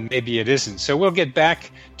 And maybe it isn't. So we'll get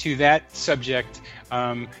back to that subject,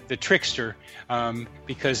 the trickster,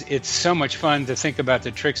 because it's so much fun to think about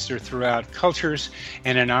the trickster throughout cultures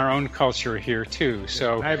and in our own culture here too.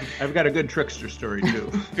 So I've got a good trickster story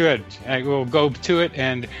too. Good. We'll go to it,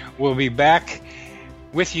 and we'll be back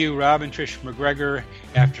with you, Rob and Trish MacGregor,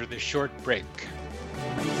 after this short break.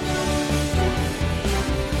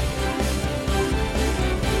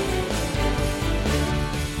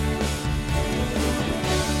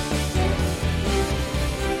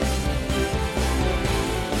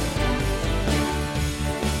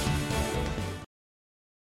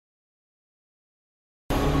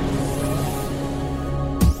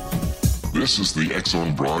 This is the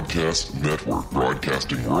X-Zone Broadcast Network,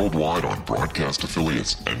 broadcasting worldwide on broadcast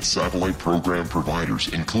affiliates and satellite program providers,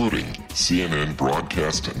 including CNN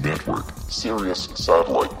Broadcast Network, Sirius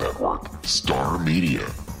Satellite Network, Star Media,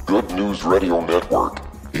 Good News Radio Network,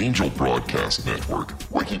 Angel Broadcast Network,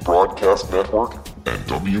 Wiki Broadcast Network, and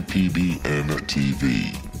WPBN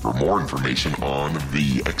TV. For more information on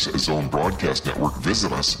the X Zone Broadcast Network,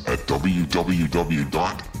 visit us at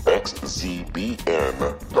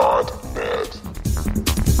www.xzbn.net.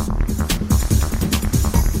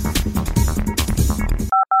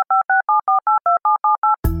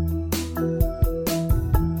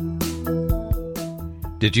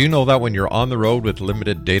 Did you know that when you're on the road with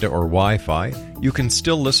limited data or Wi-Fi, you can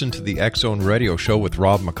still listen to the X-Zone radio show with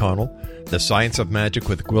Rob McConnell, The Science of Magic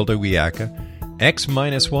with Gwilda Wiyaka,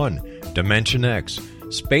 X-1, Dimension X,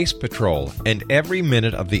 Space Patrol, and every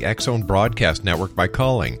minute of the X-Zone Broadcast Network by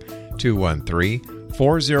calling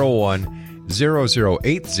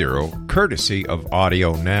 213-401-0080, courtesy of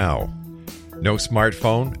Audio Now. No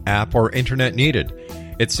smartphone, app, or internet needed.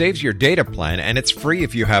 It saves your data plan, and it's free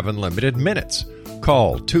if you have unlimited minutes.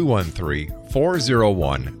 Call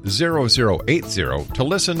 213-401-0080 to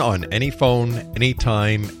listen on any phone,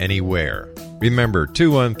 anytime, anywhere. Remember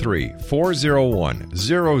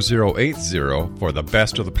 213-401-0080 for the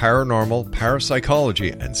best of the paranormal,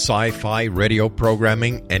 parapsychology, and sci-fi radio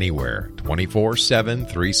programming anywhere, 24/7,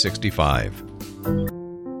 365.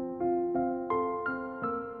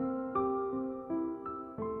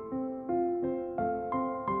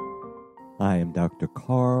 I am Dr.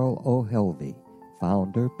 Carl O'Helvey,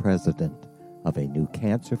 founder, president of a new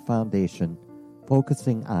cancer foundation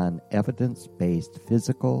focusing on evidence-based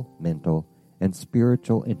physical, mental, and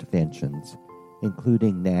spiritual interventions,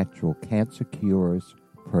 including natural cancer cures,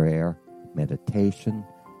 prayer, meditation,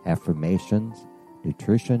 affirmations,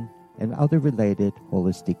 nutrition, and other related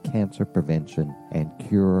holistic cancer prevention and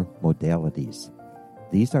cure modalities.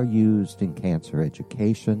 These are used in cancer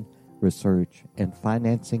education, research, and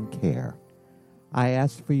financing care. I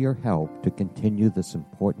ask for your help to continue this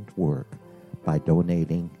important work by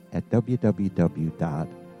donating at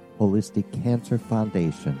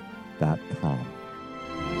www.holisticcancerfoundation.com.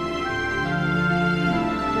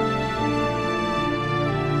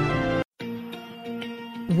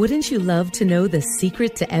 Wouldn't you love to know the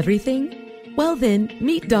secret to everything? Well then,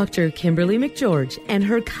 meet Dr. Kimberly McGeorge and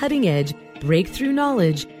her cutting-edge breakthrough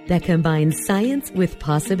knowledge that combines science with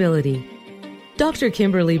possibility. Dr.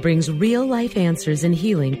 Kimberly brings real-life answers and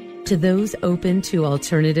healing to those open to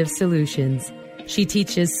alternative solutions. She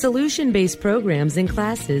teaches solution-based programs and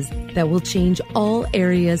classes that will change all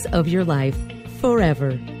areas of your life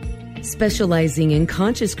forever. Specializing in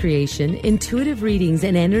conscious creation, intuitive readings,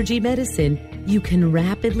 and energy medicine, you can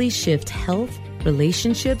rapidly shift health,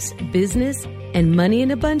 relationships, business, and money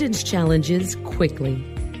and abundance challenges quickly.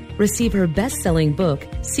 Receive her best-selling book,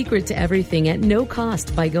 Secret to Everything, at no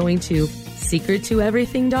cost by going to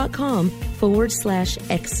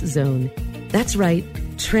secrettoeverything.com/X-Zone. That's right,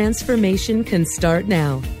 transformation can start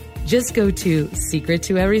now. Just go to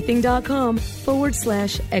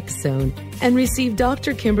secrettoeverything.com/X-Zone and receive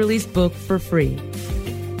Dr. Kimberly's book for free.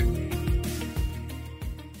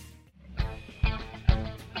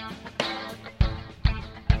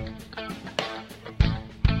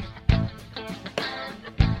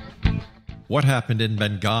 What Happened in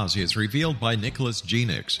Benghazi is revealed by Nicholas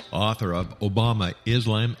Genix, author of Obama,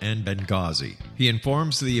 Islam, and Benghazi. He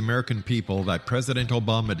informs the American people that President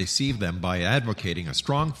Obama deceived them by advocating a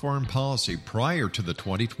strong foreign policy prior to the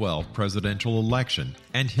 2012 presidential election,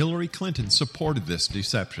 and Hillary Clinton supported this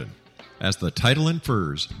deception. As the title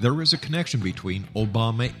infers, there is a connection between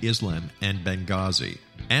Obama, Islam, and Benghazi.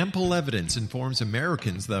 Ample evidence informs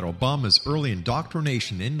Americans that Obama's early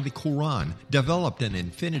indoctrination in the Quran developed an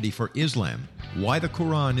affinity for Islam, why the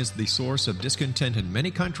Quran is the source of discontent in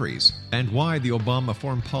many countries, and why the Obama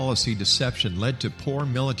foreign policy deception led to poor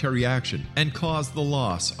military action and caused the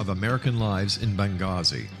loss of American lives in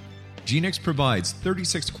Benghazi. Genix provides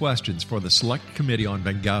 36 questions for the Select Committee on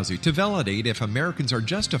Benghazi to validate if Americans are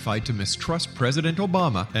justified to mistrust President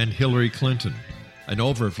Obama and Hillary Clinton. An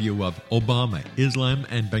overview of Obama, Islam,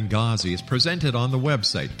 and Benghazi is presented on the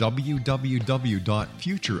website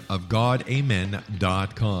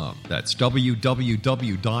www.futureofgodamen.com. That's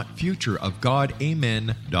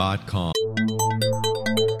www.futureofgodamen.com.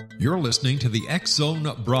 You're listening to the X-Zone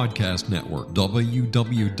Broadcast Network,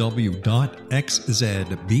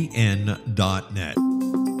 www.xzbn.net.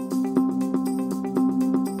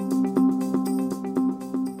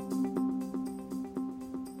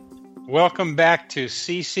 Welcome back to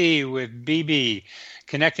CC with BB,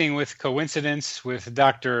 Connecting with Coincidence with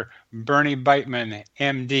Dr. Bernie Beitman,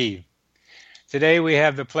 MD. Today we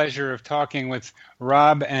have the pleasure of talking with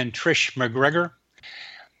Rob and Trish MacGregor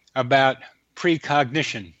about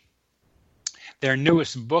precognition. Their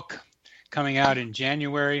newest book, coming out in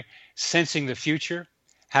January, Sensing the Future,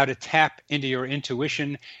 How to Tap into Your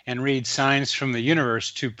Intuition and Read Signs from the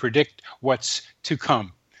Universe to Predict What's to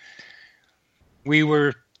Come. We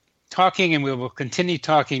were talking, and we will continue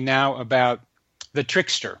talking now about the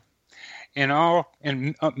trickster.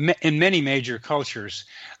 In many major cultures,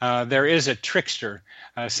 there is a trickster.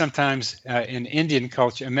 Sometimes in Indian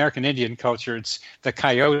culture, American Indian culture, it's the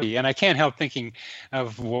coyote. And I can't help thinking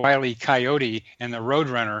of Wile E. Coyote and the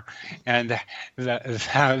Roadrunner, and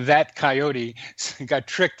how that coyote got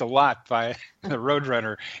tricked a lot by the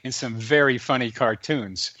Roadrunner in some very funny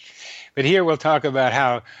cartoons. But here we'll talk about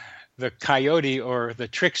how the coyote, or the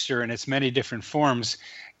trickster in its many different forms,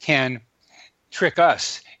 can trick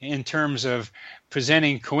us in terms of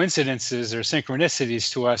presenting coincidences or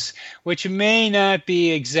synchronicities to us, which may not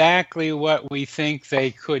be exactly what we think they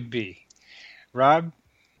could be. Rob?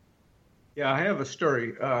 Yeah, I have a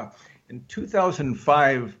story. In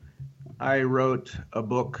 2005, I wrote a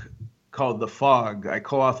book called The Fog. I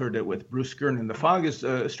co-authored it with Bruce Gernon. The Fog is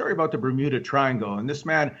a story about the Bermuda Triangle. And this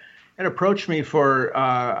man had approached me for,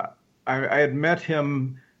 I had met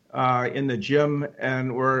him in the gym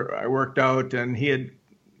and where I worked out, and he had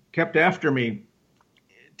kept after me,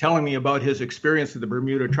 telling me about his experience of the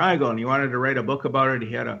Bermuda Triangle, and he wanted to write a book about it.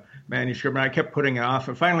 He had a manuscript, and I kept putting it off.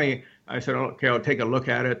 And finally, I said, okay, I'll take a look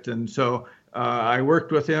at it. And so I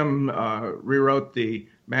worked with him, rewrote the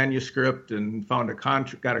manuscript, and got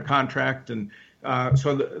a contract. And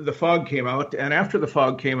so the Fog came out. And after The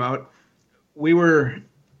Fog came out, we were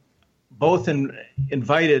both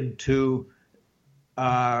invited to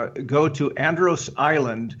go to Andros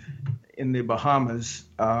Island in the Bahamas,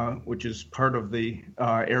 which is part of the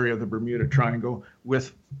area of the Bermuda Triangle,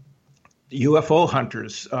 with UFO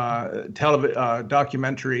hunters,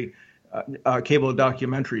 cable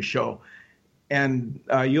documentary show. And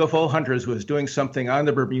UFO Hunters was doing something on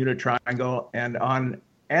the Bermuda Triangle and on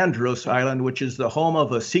Andros Island, which is the home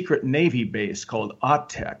of a secret Navy base called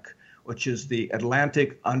AUTEC, which is the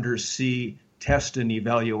Atlantic Undersea Test and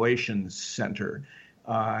Evaluation Center.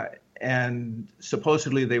 And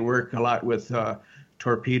supposedly they work a lot with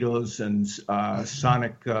torpedoes and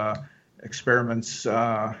sonic experiments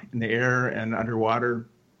in the air and underwater.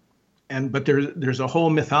 But there's a whole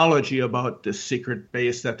mythology about this secret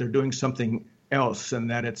base, that they're doing something else, and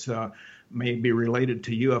that it's may be related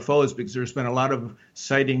to UFOs, because there's been a lot of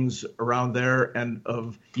sightings around there, and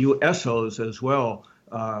of USOs as well,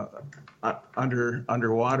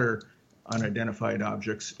 underwater unidentified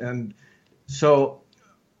objects. And so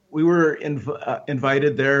we were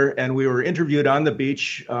invited there, and we were interviewed on the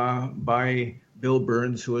beach by Bill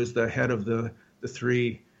Burns, who is the head of the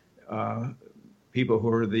three people who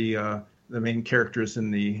are the main characters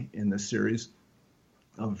in the series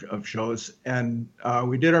of shows. And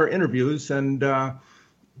we did our interviews, and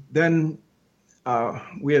then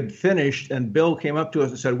we had finished, and Bill came up to us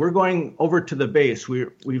and said, "We're going over to the base.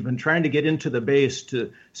 We've been trying to get into the base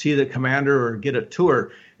to see the commander or get a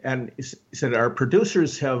tour." And he said, "Our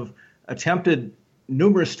producers have attempted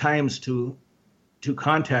numerous times to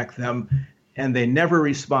contact them, and they never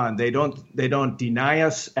respond. They don't deny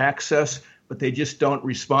us access, but they just don't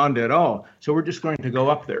respond at all. So we're just going to go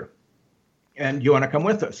up there. And you want to come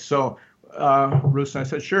with us?" So Bruce and I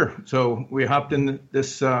said, "Sure." So we hopped in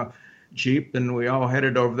this Jeep, and we all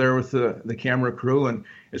headed over there with the camera crew. And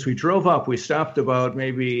as we drove up, we stopped about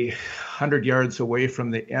maybe 100 yards away from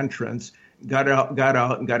the entrance, got out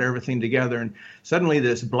and got everything together. And suddenly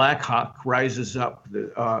this Black Hawk rises up,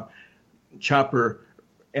 the chopper,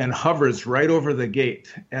 and hovers right over the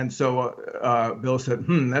gate. And so Bill said,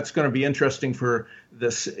 that's going to be interesting for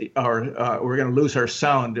this. We're going to lose our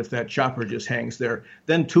sound if that chopper just hangs there.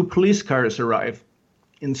 Then 2 police cars arrive.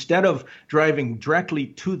 Instead of driving directly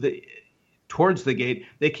towards the gate,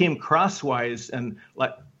 they came crosswise and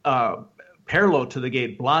parallel to the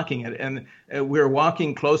gate, blocking it. And we were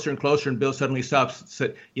walking closer and closer, and Bill suddenly stops and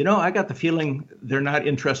said, "I got the feeling they're not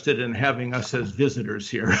interested in having us as visitors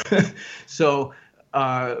here." So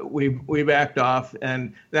we backed off,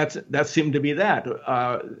 and that seemed to be that.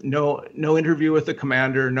 No interview with the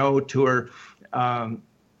commander, no tour.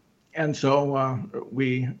 And so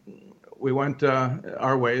we went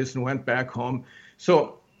our ways and went back home.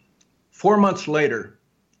 So 4 months later,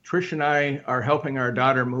 Trish and I are helping our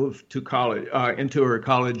daughter move to college, into her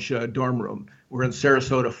college dorm room. We're in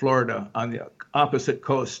Sarasota, Florida, on the opposite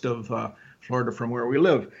coast of Florida from where we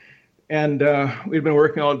live. And we'd been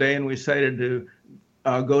working all day, and we decided to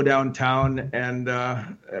go downtown and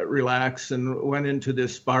relax, and went into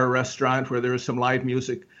this bar restaurant where there was some live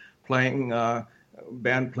music playing,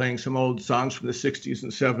 band playing some old songs from the 60s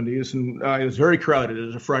and 70s. And it was very crowded. It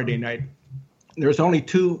was a Friday night. There was only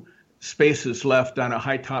 2 spaces left on a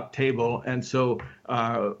high top table, and so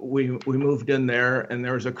we moved in there, and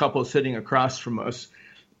there was a couple sitting across from us.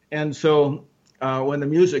 And so when the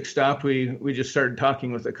music stopped, we just started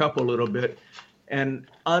talking with the couple a little bit. And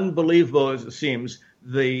unbelievable as it seems,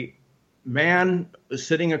 the man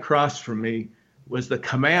sitting across from me was the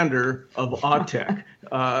commander of AUTEC,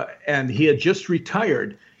 and he had just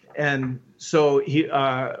retired. And so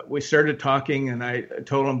we started talking, and I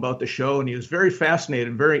told him about the show, and he was very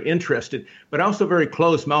fascinated, very interested, but also very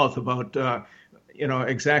closed-mouthed about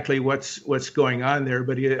exactly what's going on there.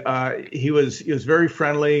 But he was very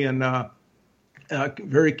friendly and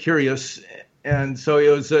very curious, and so it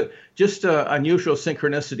was just an unusual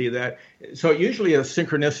synchronicity. So usually a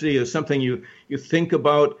synchronicity is something you think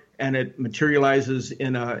about, and it materializes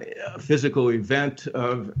in a physical event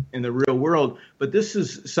in the real world. But this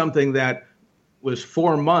is something that was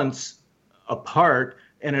 4 months apart,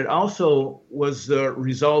 and it also was the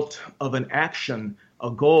result of an action, a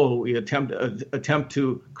goal. We attempt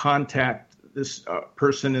to contact this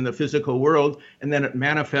person in the physical world, and then it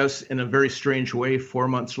manifests in a very strange way 4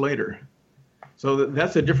 months later. So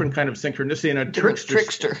that's a different kind of synchronicity, and a trickster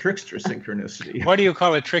synchronicity. Why do you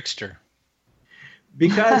call it trickster?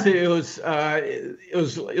 Because it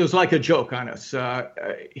was like a joke on us.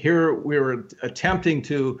 Here we were attempting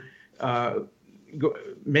to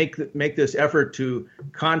make this effort to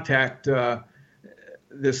contact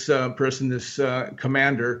this person, this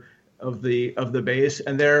commander of the base,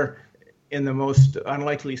 and they're in the most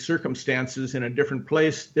unlikely circumstances in a different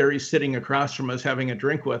place. There he's sitting across from us having a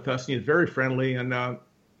drink with us, and he's very friendly. And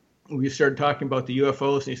we started talking about the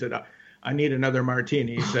UFOs, and he said, I need another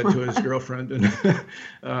martini, he said to his girlfriend. And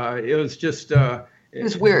it was just... it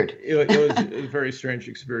was weird. It was a very strange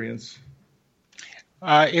experience.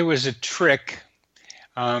 It was a trick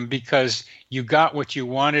because you got what you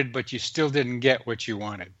wanted, but you still didn't get what you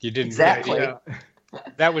wanted. You didn't exactly.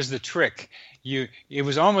 That was the trick. It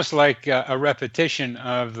was almost like a repetition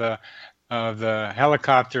of the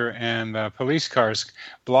helicopter and the police cars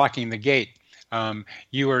blocking the gate.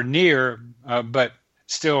 You were near, but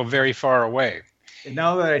still very far away. And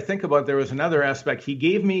now that I think about it, there was another aspect. He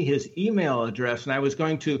gave me his email address, and I was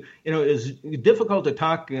going to, it was difficult to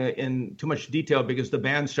talk in too much detail because the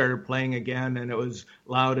band started playing again, and it was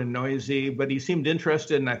loud and noisy, but he seemed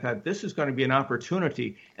interested, and I thought, this is going to be an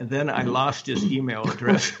opportunity. And then I lost his email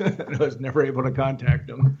address, and I was never able to contact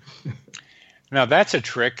him. Now, that's a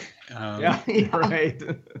trick. Yeah, right.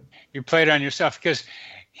 You played on yourself, because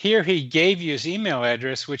here he gave you his email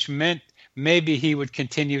address, which meant maybe he would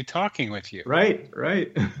continue talking with you.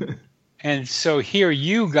 Right. And so here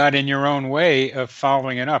you got in your own way of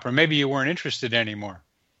following it up, or maybe you weren't interested anymore.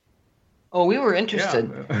 Oh, we were interested.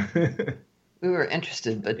 Yeah. We were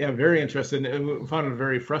interested, but... Yeah, very interested. And we found it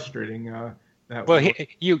very frustrating.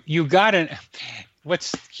 You got in...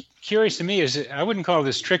 What's curious to me is I wouldn't call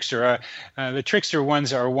this trickster. The trickster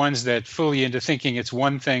ones are ones that fool you into thinking it's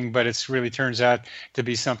one thing, but it really turns out to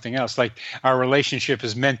be something else. Like our relationship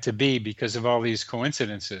is meant to be because of all these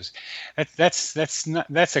coincidences. That's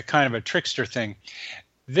a kind of a trickster thing.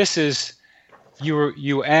 This is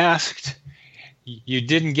you asked, you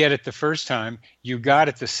didn't get it the first time, you got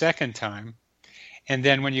it the second time. And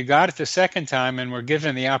then when you got it the second time and were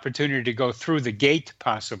given the opportunity to go through the gate,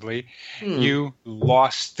 possibly, you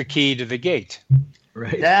lost the key to the gate.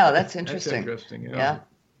 Right. Yeah, that's interesting. That's interesting, yeah.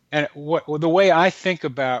 And the way I think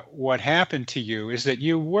about what happened to you is that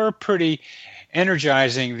you were pretty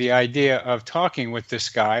energizing the idea of talking with this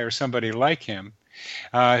guy or somebody like him.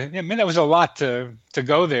 I mean, that was a lot to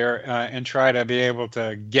go there and try to be able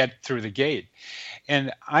to get through the gate.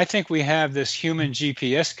 And I think we have this human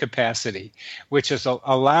GPS capacity, which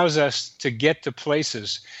allows us to get to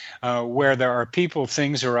places where there are people,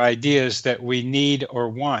 things, or ideas that we need or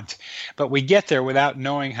want. But we get there without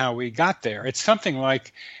knowing how we got there. It's something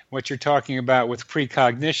like what you're talking about with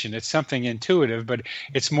precognition. It's something intuitive, but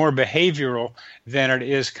it's more behavioral than it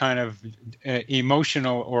is kind of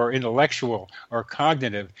emotional or intellectual or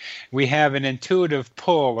cognitive. We have an intuitive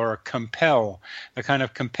pull or a compel, the kind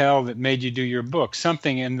of compel that made you do your book,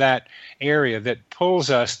 something in that area that pulls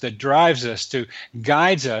us, that drives us, to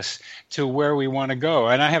guides us to where we want to go.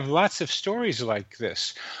 And I have lots of stories like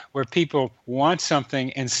this where people want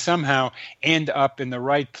something and somehow end up in the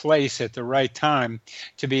right place at the right time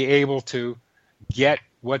to be able to get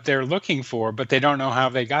what they're looking for, but they don't know how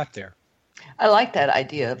they got there. I like that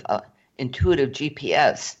idea of intuitive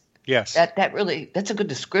GPS. Yes. That's a good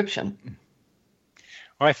description.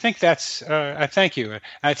 Well, I think that's, I thank you.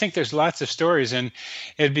 I think there's lots of stories, and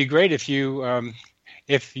it'd be great if you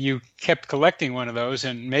kept collecting one of those,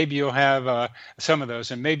 and maybe you'll have some of those,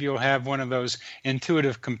 and maybe you'll have one of those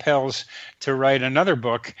intuitive compels to write another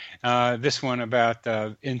book, this one about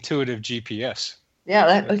intuitive GPS.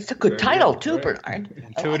 Yeah, it's a good title too, Bernard.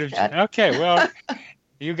 Intuitive. Okay, well,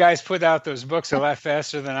 you guys put out those books a lot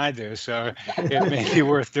faster than I do, so it may be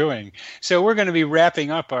worth doing. So we're going to be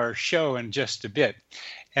wrapping up our show in just a bit.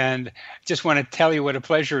 And just want to tell you what a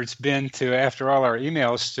pleasure it's been to, after all our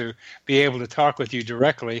emails, to be able to talk with you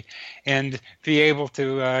directly and be able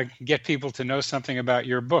to get people to know something about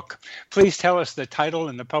your book. Please tell us the title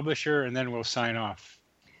and the publisher, and then we'll sign off.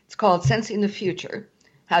 It's called Sensing the Future,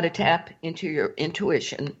 How to Tap into Your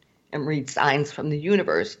Intuition and Read Signs from the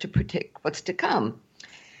Universe to Predict What's to Come.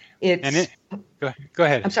 Go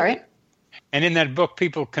ahead. I'm sorry? And in that book,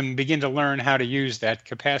 people can begin to learn how to use that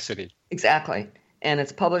capacity. Exactly. And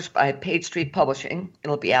it's published by Page Street Publishing.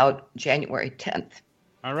 It'll be out January 10th.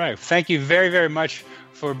 All right. Thank you very, very much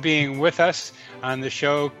for being with us on the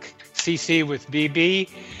show CC with BB.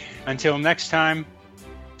 Until next time,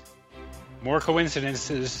 more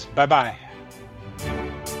coincidences. Bye-bye.